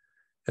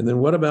 And then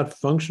what about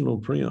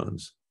functional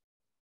prions?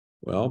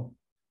 Well,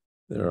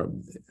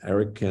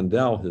 Eric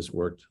Kandel has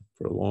worked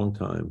for a long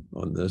time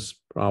on this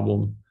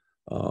problem,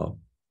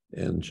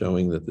 and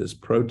showing that this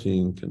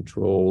protein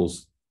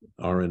controls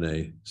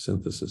RNA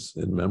synthesis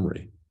in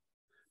memory.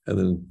 And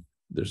then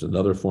there's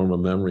another form of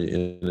memory,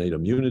 innate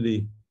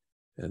immunity,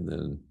 and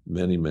then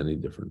many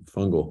different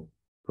fungal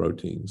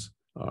proteins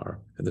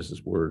are. And this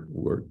is work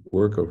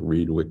of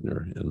Reed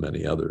Wickner and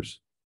many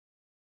others.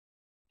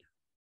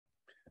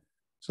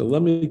 So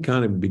let me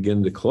kind of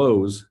begin to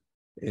close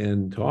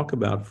and talk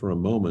about for a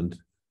moment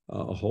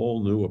a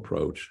whole new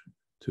approach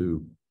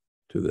to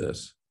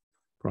this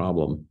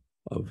problem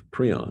of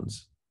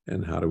prions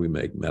and how do we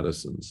make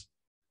medicines.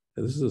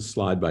 And this is a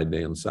slide by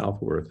Dan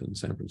Southworth in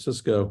San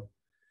Francisco.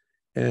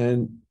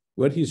 And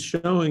what he's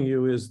showing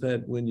you is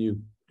that when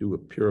you do a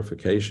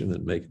purification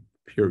and make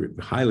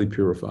highly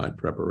purified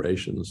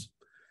preparations,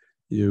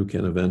 you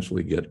can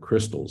eventually get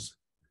crystals.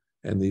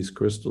 And these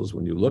crystals,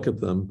 when you look at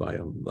them by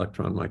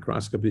electron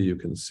microscopy, you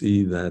can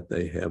see that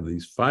they have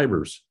these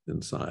fibers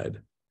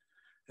inside.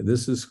 And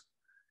this is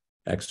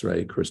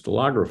X-ray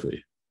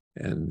crystallography.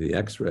 And the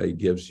X-ray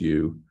gives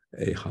you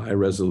a high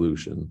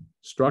resolution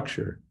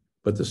structure,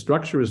 but the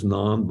structure is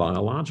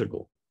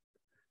non-biological.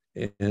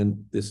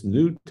 And this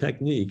new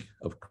technique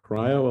of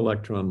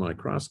cryo-electron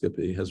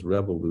microscopy has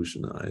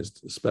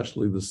revolutionized,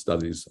 especially the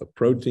studies of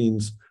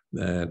proteins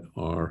that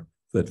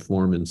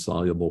form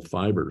insoluble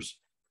fibers.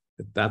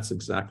 That's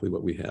exactly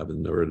what we have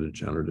in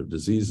neurodegenerative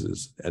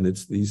diseases. And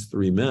it's these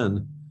three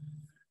men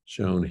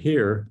shown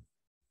here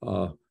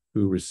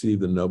who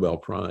received the Nobel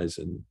Prize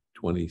in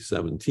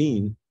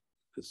 2017,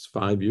 it's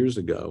 5 years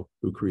ago,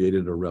 who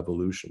created a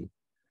revolution.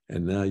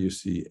 And now you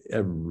see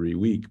every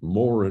week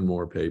more and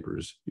more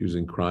papers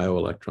using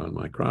cryo-electron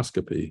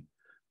microscopy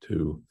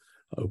to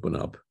open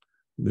up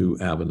new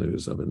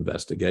avenues of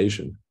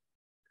investigation.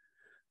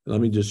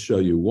 Let me just show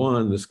you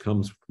one. This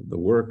comes from the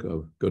work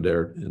of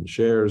Godert and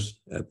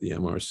Shares at the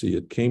MRC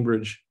at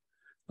Cambridge.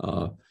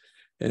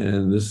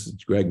 And this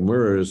is Greg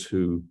Murs,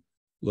 who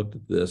looked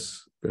at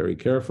this very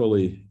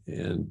carefully.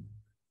 And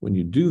when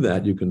you do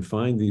that, you can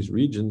find these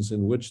regions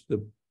in which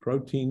the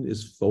protein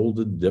is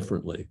folded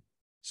differently.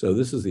 So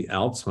this is the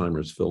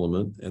Alzheimer's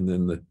filament, and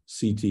then the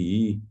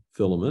CTE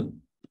filament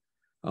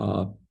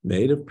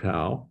made of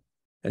tau.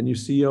 And you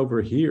see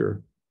over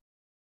here,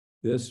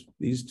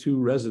 these two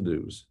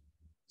residues.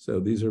 So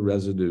these are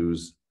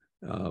residues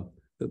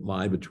that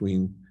lie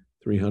between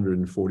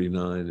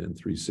 349 and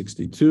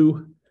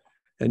 362.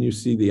 And you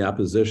see the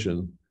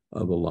apposition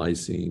of a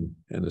lysine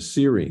and a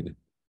serine.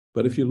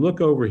 But if you look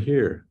over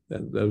here,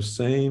 that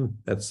same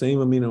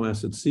amino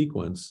acid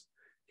sequence,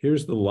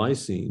 here's the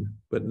lysine,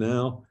 but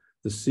now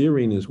the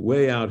serine is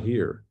way out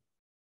here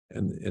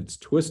and it's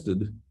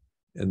twisted,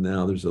 and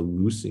now there's a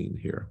leucine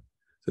here.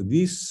 So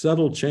these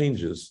subtle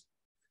changes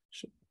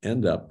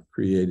end up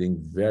creating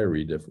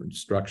very different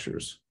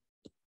structures.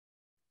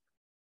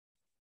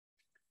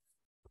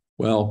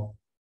 Well,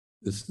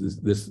 this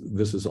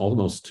is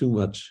almost too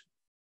much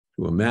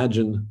to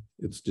imagine.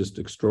 It's just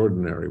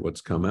extraordinary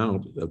what's come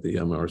out of the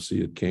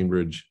MRC at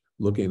Cambridge,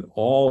 looking at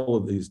all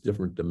of these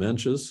different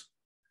dementias.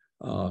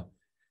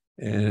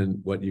 And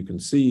what you can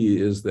see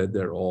is that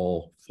they're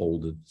all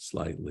folded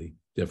slightly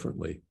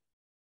differently.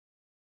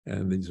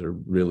 And these are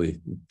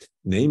really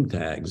name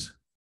tags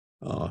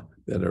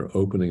that are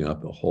opening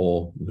up a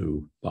whole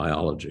new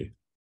biology.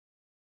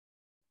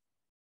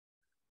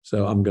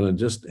 So I'm going to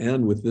just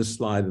end with this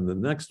slide and the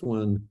next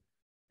one.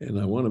 And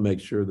I want to make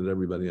sure that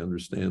everybody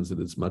understands that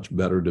it's much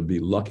better to be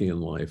lucky in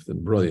life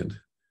than brilliant,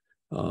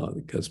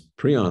 because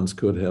prions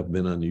could have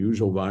been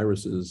unusual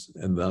viruses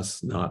and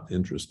thus not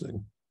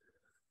interesting,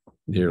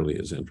 nearly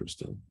as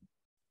interesting.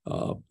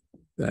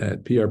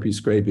 That PRP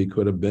scrapie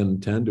could have been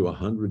 10 to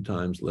 100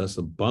 times less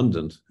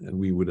abundant, and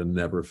we would have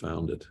never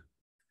found it.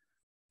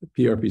 The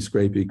PRP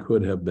scrapie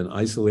could have been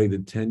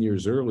isolated 10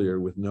 years earlier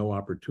with no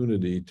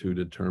opportunity to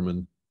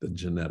determine the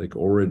genetic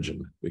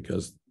origin,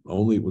 because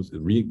only it was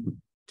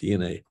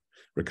recombinant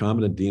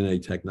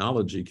DNA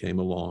technology came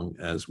along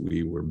as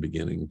we were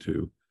beginning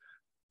to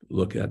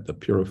look at the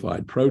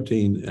purified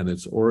protein and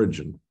its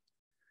origin.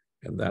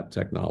 And that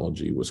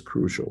technology was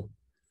crucial.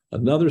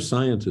 Another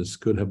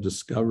scientist could have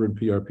discovered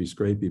PRP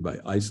scrapie by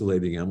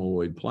isolating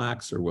amyloid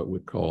plaques, or what we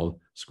call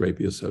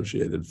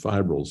scrapie-associated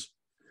fibrils.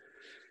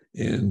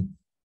 And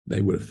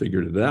they would have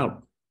figured it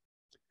out.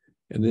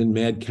 And then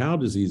mad cow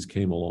disease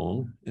came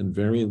along, and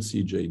variant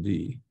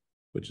CJD,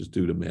 which is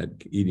due to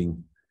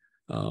eating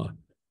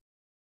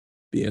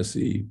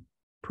BSE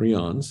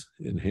prions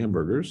in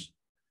hamburgers.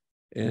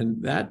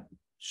 And that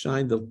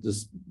shined the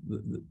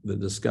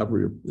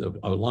discovery of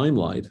a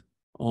limelight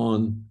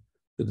on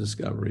the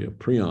discovery of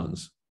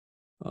prions.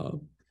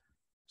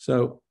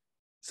 So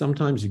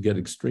sometimes you get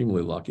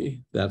extremely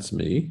lucky. That's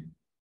me.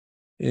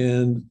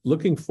 And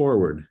looking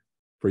forward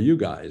for you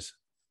guys,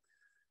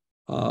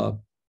 we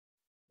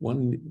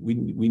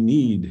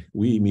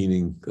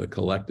meaning the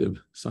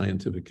collective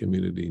scientific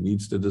community,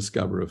 needs to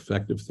discover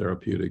effective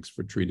therapeutics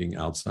for treating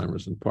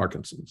Alzheimer's and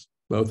Parkinson's,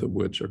 both of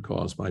which are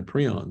caused by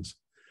prions.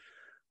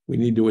 We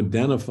need to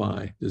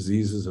identify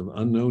diseases of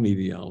unknown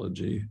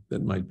etiology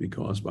that might be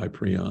caused by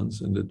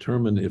prions and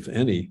determine if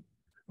any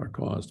are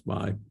caused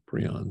by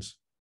prions.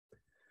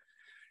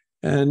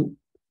 And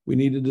we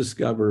need to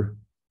discover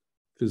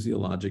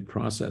physiologic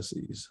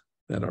processes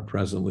that are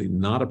presently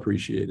not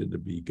appreciated to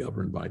be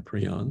governed by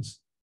prions.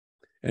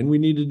 And we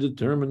need to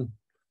determine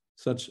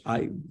such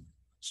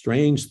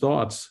strange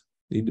thoughts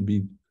need to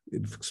be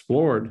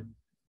explored.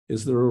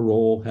 Is there a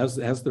role, has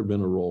there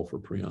been a role for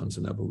prions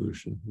in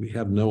evolution? We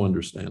have no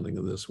understanding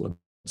of this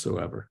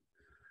whatsoever.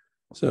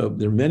 So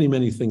there are many,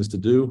 many things to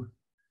do.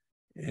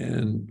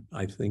 And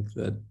I think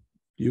that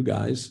you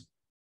guys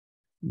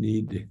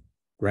need to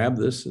grab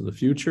this in the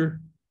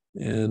future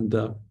and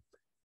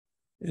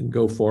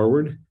go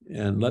forward.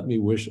 And let me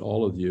wish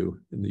all of you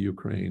in the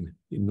Ukraine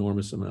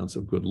enormous amounts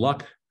of good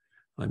luck.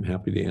 I'm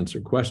happy to answer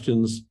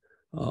questions.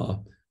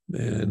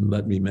 And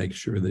let me make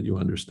sure that you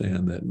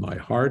understand that my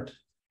heart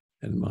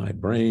and my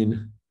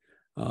brain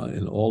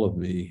and all of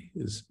me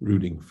is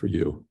rooting for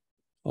you.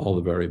 All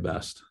the very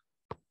best.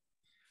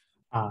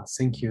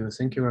 Thank you.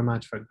 Thank you very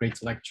much for a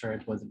great lecture.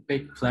 It was a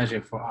big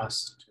pleasure for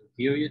us to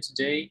hear you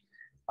today.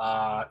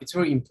 It's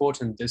very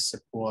important, this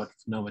support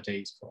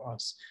nowadays for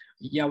us.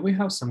 Yeah, we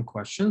have some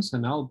questions,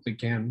 and I'll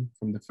begin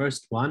from the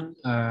first one.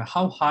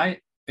 How high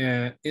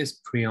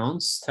is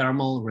prions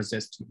thermal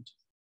resistant?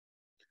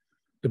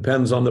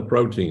 Depends on the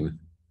protein.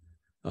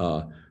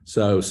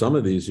 So some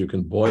of these you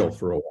can boil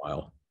for a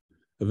while.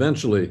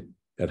 Eventually,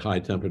 at high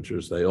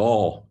temperatures, they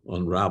all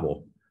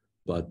unravel.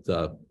 But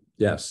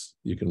yes,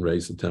 you can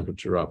raise the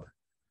temperature up.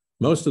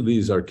 Most of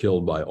these are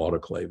killed by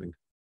autoclaving.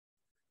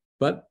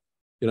 But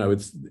you know,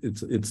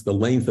 it's the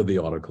length of the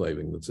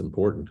autoclaving that's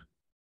important,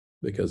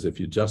 because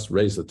if you just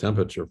raise the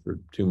temperature for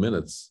 2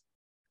 minutes,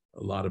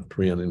 a lot of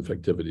prion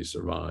infectivity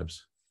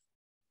survives.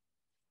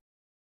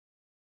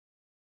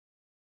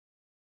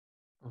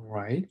 All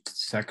right.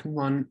 Second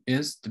one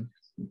is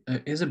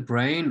a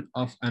brain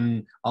of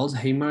an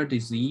Alzheimer's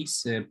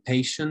disease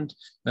patient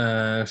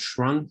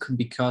shrunk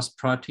because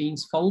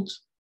proteins fold?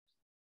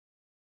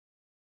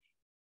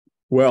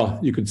 Well,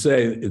 you could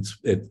say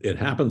it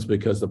happens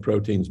because the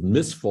proteins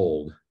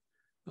misfold,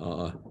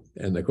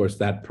 and of course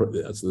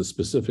that's the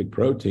specific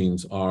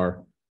proteins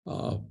are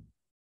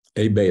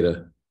A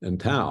beta and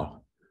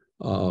tau,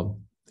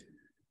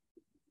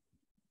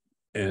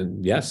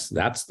 and yes,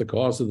 that's the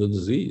cause of the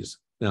disease.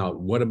 Now,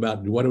 what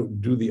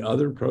do the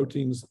other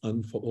proteins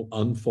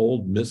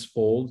unfold,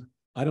 misfold?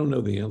 I don't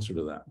know the answer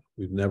to that.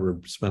 We've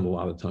never spent a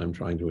lot of time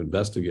trying to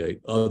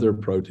investigate other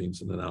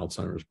proteins in an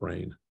Alzheimer's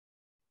brain.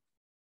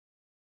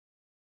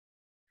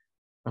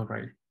 All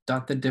right.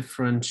 Does the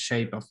different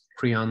shape of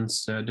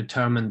prions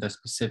determine the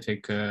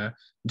specific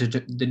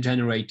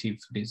degenerative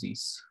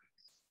disease?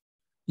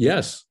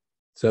 Yes.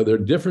 So there are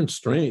different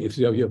strains. If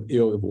you have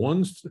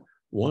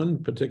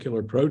one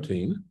particular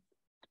protein,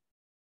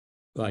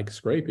 like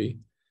scrapie,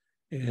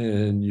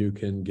 and you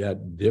can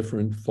get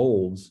different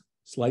folds,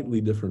 slightly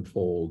different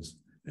folds,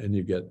 and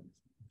you get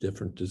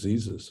different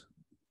diseases.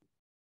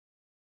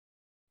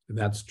 And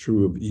that's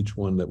true of each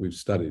one that we've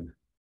studied.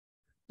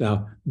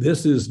 Now,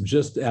 this is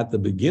just at the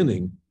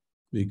beginning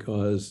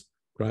because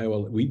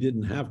we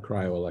didn't have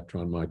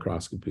cryo-electron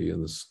microscopy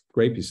in the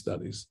Scrapie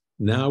studies.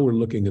 Now we're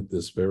looking at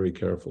this very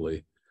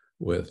carefully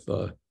with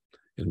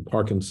in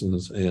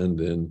Parkinson's and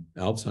in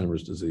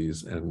Alzheimer's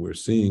disease, and we're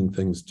seeing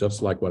things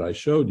just like what I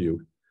showed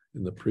you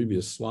in the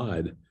previous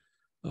slide,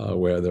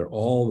 where there are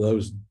all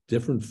those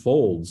different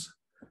folds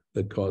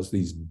that cause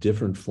these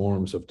different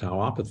forms of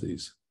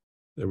tauopathies.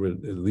 There were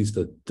at least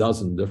a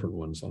dozen different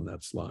ones on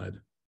that slide.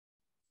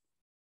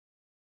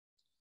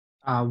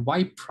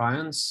 Why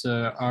prions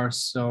are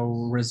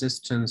so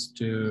resistant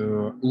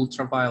to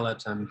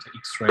ultraviolet and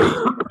X-ray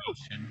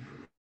radiation?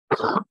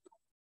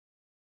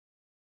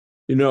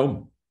 You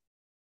know,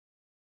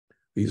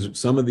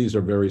 some of these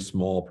are very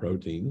small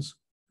proteins,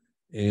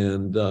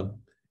 and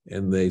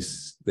they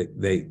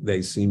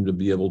seem to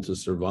be able to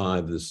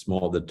survive this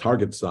small. The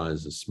target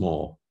size is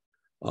small.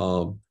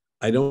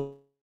 I don't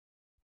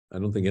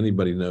think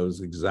anybody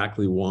knows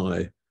exactly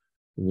why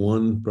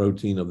one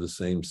protein of the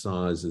same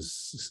size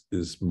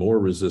is more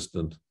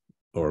resistant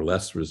or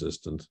less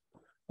resistant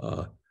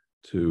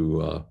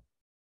to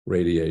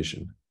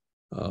radiation.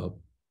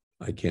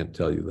 I can't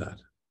tell you that.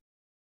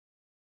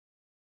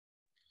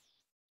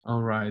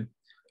 All right.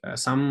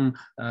 Some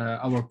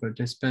our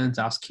participants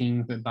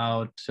asking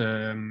about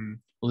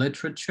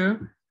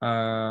literature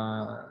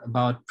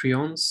about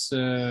prions.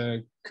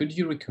 Could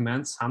you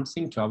recommend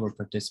something to our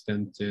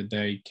participants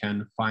they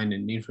can find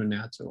in the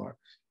internet, or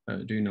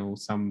do you know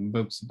some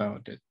books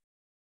about it?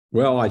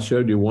 Well, I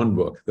showed you one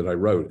book that I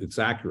wrote. It's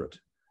accurate,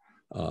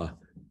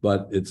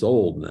 but it's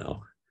old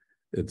now.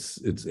 It's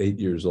 8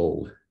 years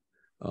old,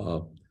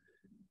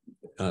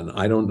 and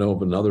I don't know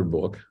of another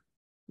book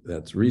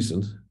that's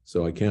recent,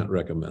 so I can't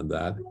recommend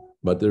that.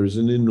 But there's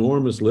an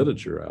enormous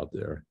literature out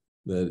there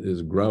that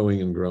is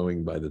growing and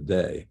growing by the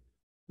day,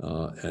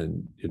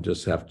 and you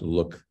just have to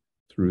look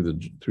through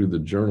the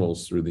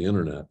journals, through the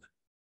internet,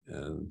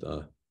 and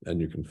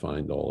you can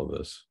find all of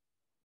this.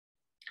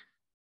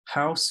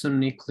 How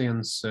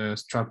nucleons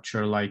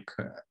structure like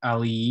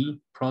LE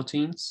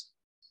proteins?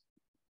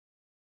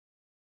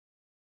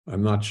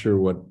 I'm not sure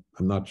what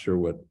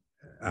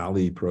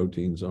Ali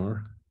proteins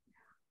are.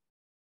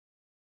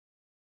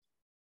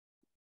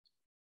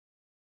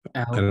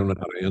 I don't know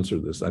how to answer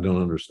this. I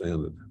don't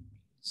understand it.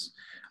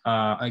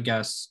 I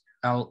guess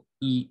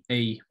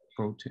LEA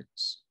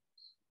proteins.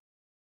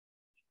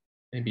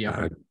 Maybe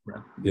I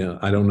read. Yeah,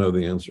 I don't know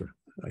the answer.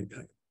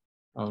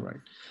 All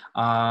right.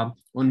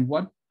 On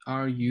what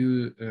are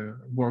you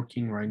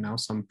working right now?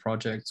 Some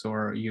projects,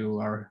 or you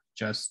are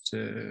just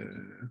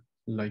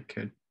like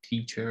a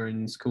teacher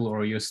in school,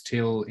 or you're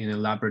still in a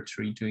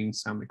laboratory doing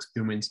some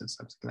experiments and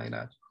something like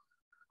that?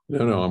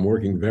 No, I'm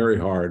working very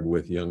hard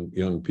with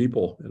young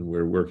people, and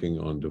we're working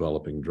on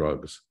developing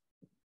drugs.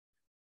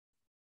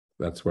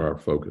 That's where our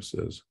focus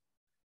is.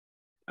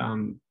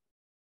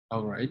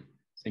 All right,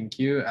 thank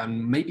you.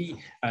 And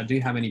maybe do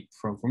you have any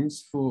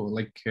programs for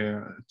like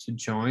to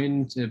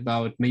join?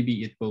 About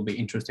maybe it will be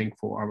interesting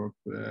for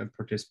our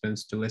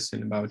participants to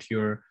listen about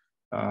your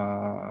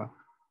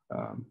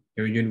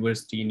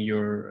university and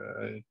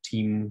your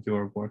team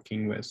you're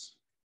working with.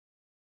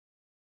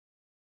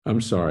 I'm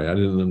sorry, I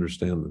didn't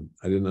understand them.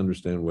 I didn't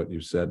understand what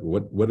you said.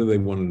 What do they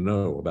want to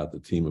know about the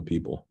team of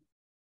people?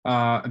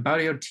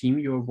 About your team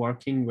you're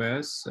working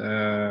with,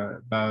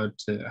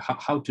 about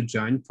how to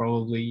join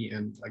probably,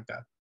 and like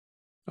that.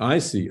 I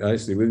see.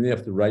 Then you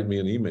have to write me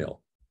an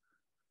email.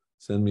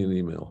 Send me an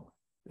email.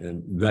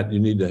 And that you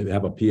need to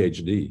have a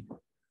PhD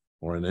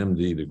or an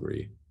MD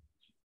degree.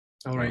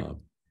 All right.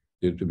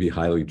 To be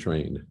highly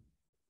trained.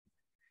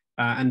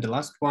 And the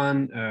last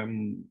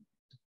one,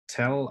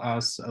 tell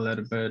us a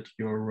little bit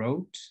your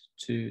road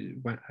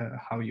to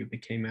how you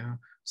became a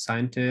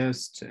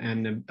scientist,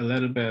 and a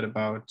little bit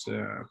about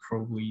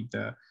probably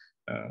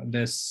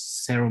this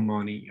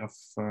ceremony of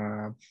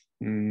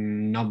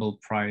Nobel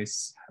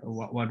Prize.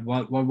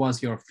 What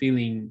was your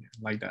feeling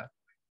like that?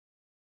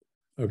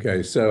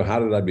 Okay, so how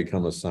did I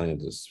become a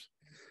scientist?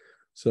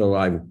 So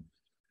I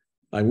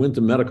went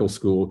to medical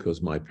school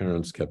because my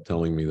parents kept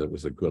telling me that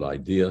was a good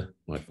idea.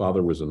 My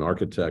father was an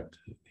architect.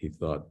 He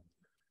thought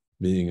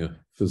being a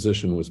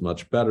physician was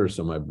much better,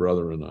 so my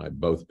brother and I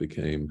both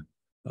became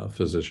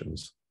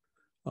physicians.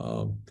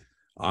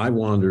 I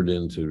wandered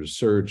into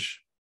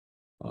research.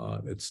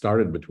 It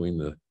started between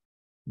the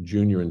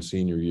junior and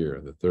senior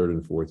year, the third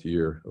and fourth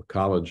year of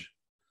college.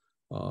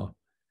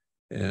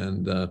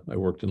 And I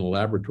worked in a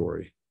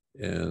laboratory,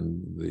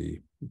 and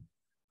the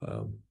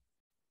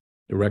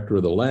director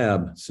of the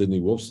lab, Sidney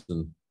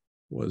Wolfson,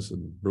 was a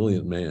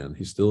brilliant man.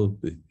 He's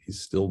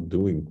still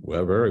doing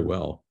very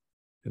well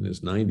in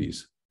his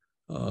 90s.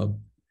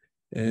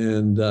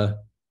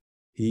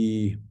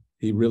 He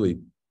really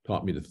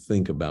taught me to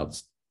think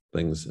about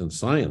things in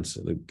science,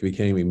 and it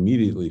became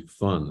immediately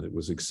fun. It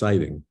was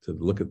exciting to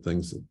look at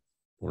things that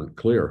weren't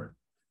clear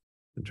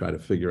and try to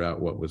figure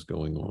out what was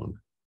going on.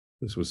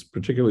 This was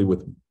particularly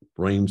with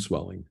brain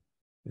swelling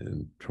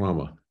and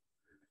trauma.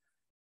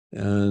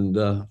 And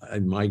I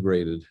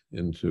migrated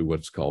into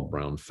what's called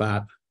brown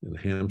fat in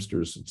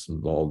hamsters. It's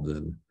involved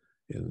in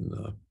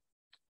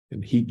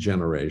heat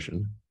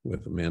generation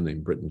with a man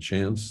named Britton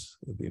Chance,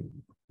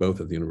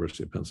 both at the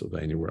University of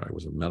Pennsylvania, where I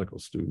was a medical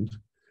student.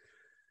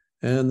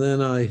 And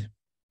then I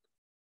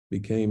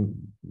became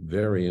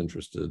very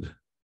interested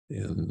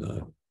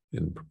in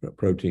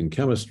protein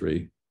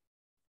chemistry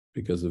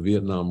because the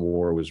Vietnam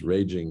War was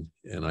raging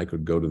and I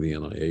could go to the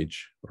NIH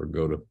or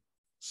go to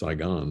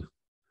Saigon,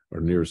 or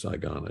near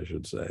Saigon, I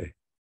should say.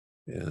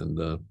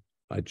 And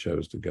I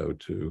chose to go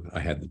to,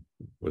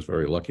 was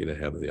very lucky to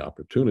have the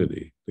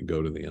opportunity to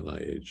go to the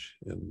NIH,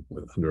 and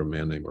under a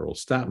man named Earl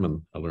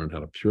Statman, I learned how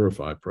to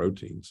purify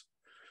proteins.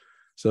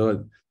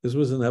 So this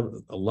was a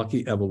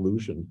lucky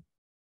evolution,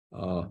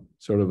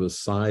 sort of a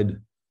side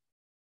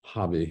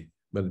hobby,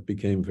 but it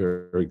became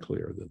very, very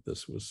clear that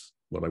this was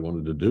what I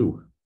wanted to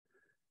do.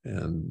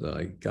 And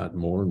I got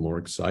more and more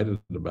excited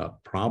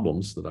about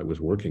problems that I was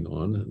working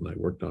on, and I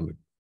worked on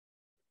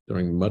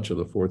during much of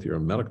the fourth year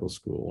of medical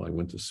school. I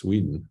went to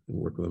Sweden and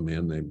worked with a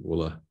man named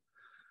Ulla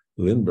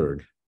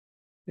Lindberg,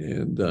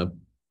 and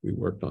we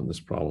worked on this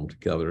problem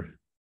together,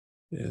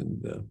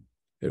 and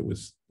it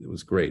was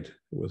great.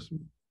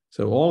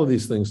 So all of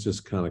these things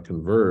just kind of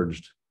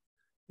converged,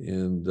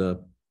 and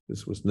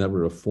this was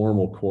never a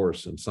formal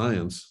course in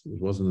science. It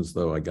wasn't as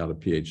though I got a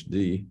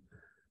PhD,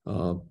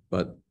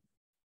 but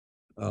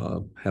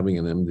having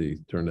an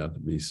MD turned out to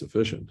be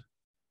sufficient.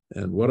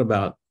 And what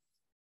about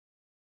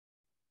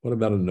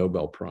a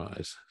Nobel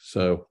Prize?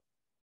 So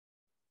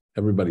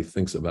everybody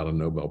thinks about a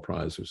Nobel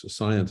Prize who's a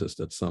scientist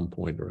at some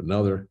point or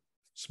another.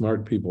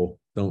 Smart people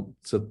don't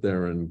sit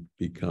there and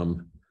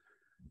become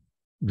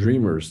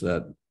dreamers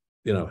that,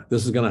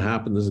 this is going to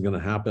happen,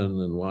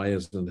 and why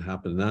isn't it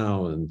happening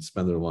now, and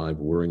spend their life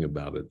worrying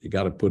about it. You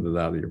got to put it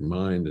out of your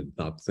mind and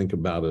not think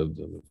about it.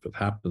 And if it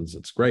happens,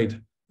 it's great.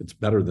 It's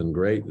better than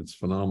great. It's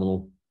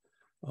phenomenal.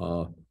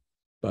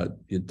 But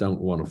you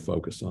don't want to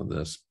focus on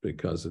this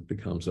because it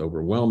becomes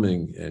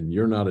overwhelming and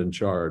you're not in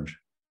charge.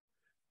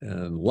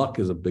 And luck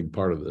is a big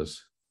part of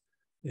this.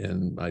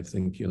 And I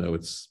think,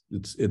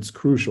 it's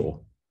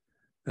crucial.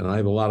 And I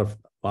have a lot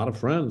of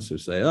friends who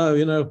say,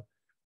 oh,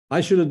 I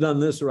should have done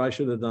this or I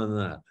should have done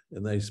that.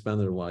 And they spend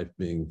their life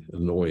being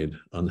annoyed,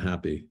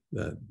 unhappy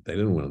that they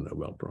didn't win a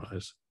Nobel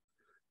Prize,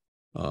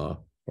 or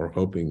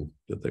hoping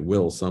that they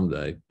will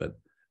someday. But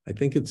I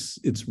think it's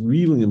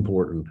really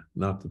important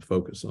not to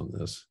focus on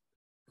this.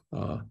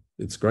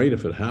 It's great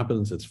if it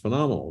happens. It's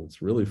phenomenal.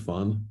 It's really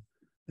fun.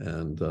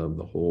 And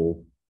the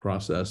whole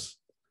process,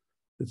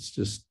 it's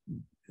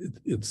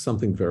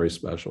something very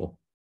special.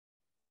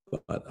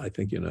 But I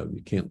think, you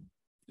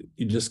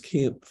just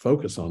can't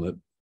focus on it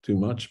too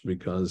much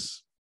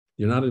because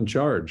you're not in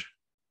charge.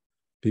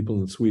 People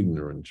in Sweden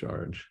are in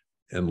charge,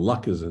 and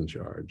luck is in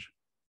charge.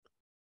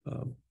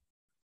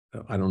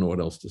 I don't know what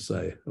else to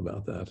say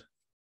about that.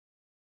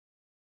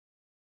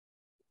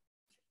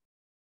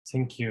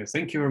 Thank you.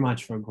 Thank you very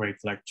much for a great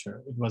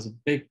lecture. It was a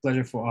big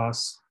pleasure for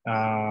us.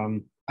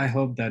 I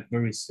hope that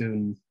very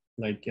soon,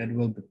 it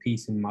will be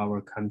peace in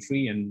our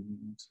country. And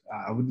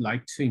I would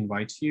like to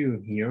invite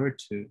you here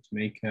to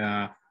make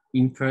a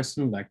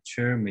in-person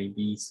lecture,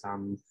 maybe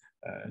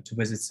to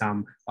visit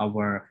some of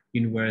our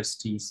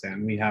universities.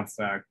 And we have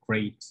a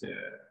great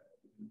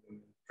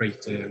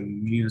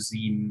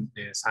museum,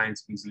 the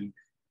Science Museum.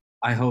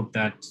 I hope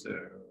that's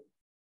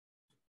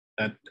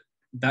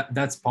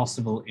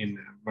possible in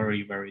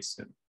very, very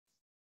soon.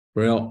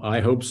 Well,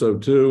 I hope so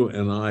too,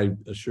 and I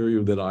assure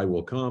you that I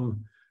will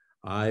come.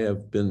 I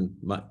have been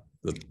my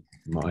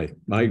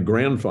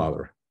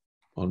grandfather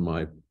on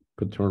my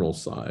paternal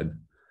side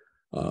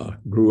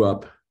grew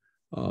up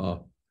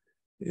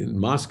in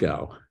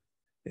Moscow,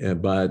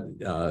 but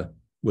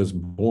was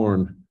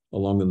born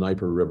along the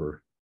Dnieper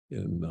River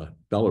in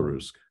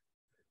Belarus,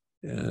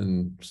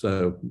 and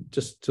so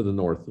just to the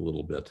north a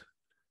little bit.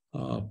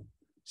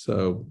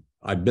 So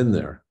I've been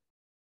there.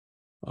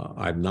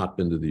 I've not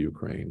been to the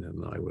Ukraine,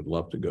 and I would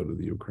love to go to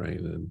the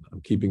Ukraine. And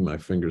I'm keeping my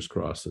fingers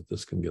crossed that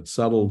this can get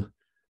settled,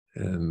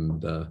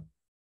 and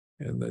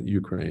that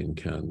Ukraine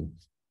can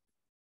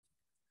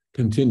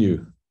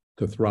continue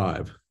to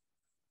thrive.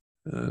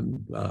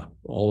 And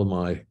all of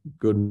my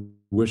good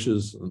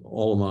wishes and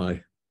all of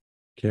my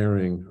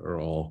caring are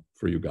all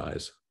for you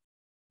guys.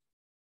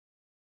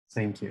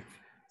 Thank you.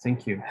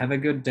 Thank you. Have a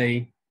good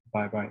day.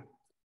 Bye-bye.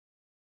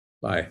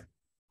 Bye.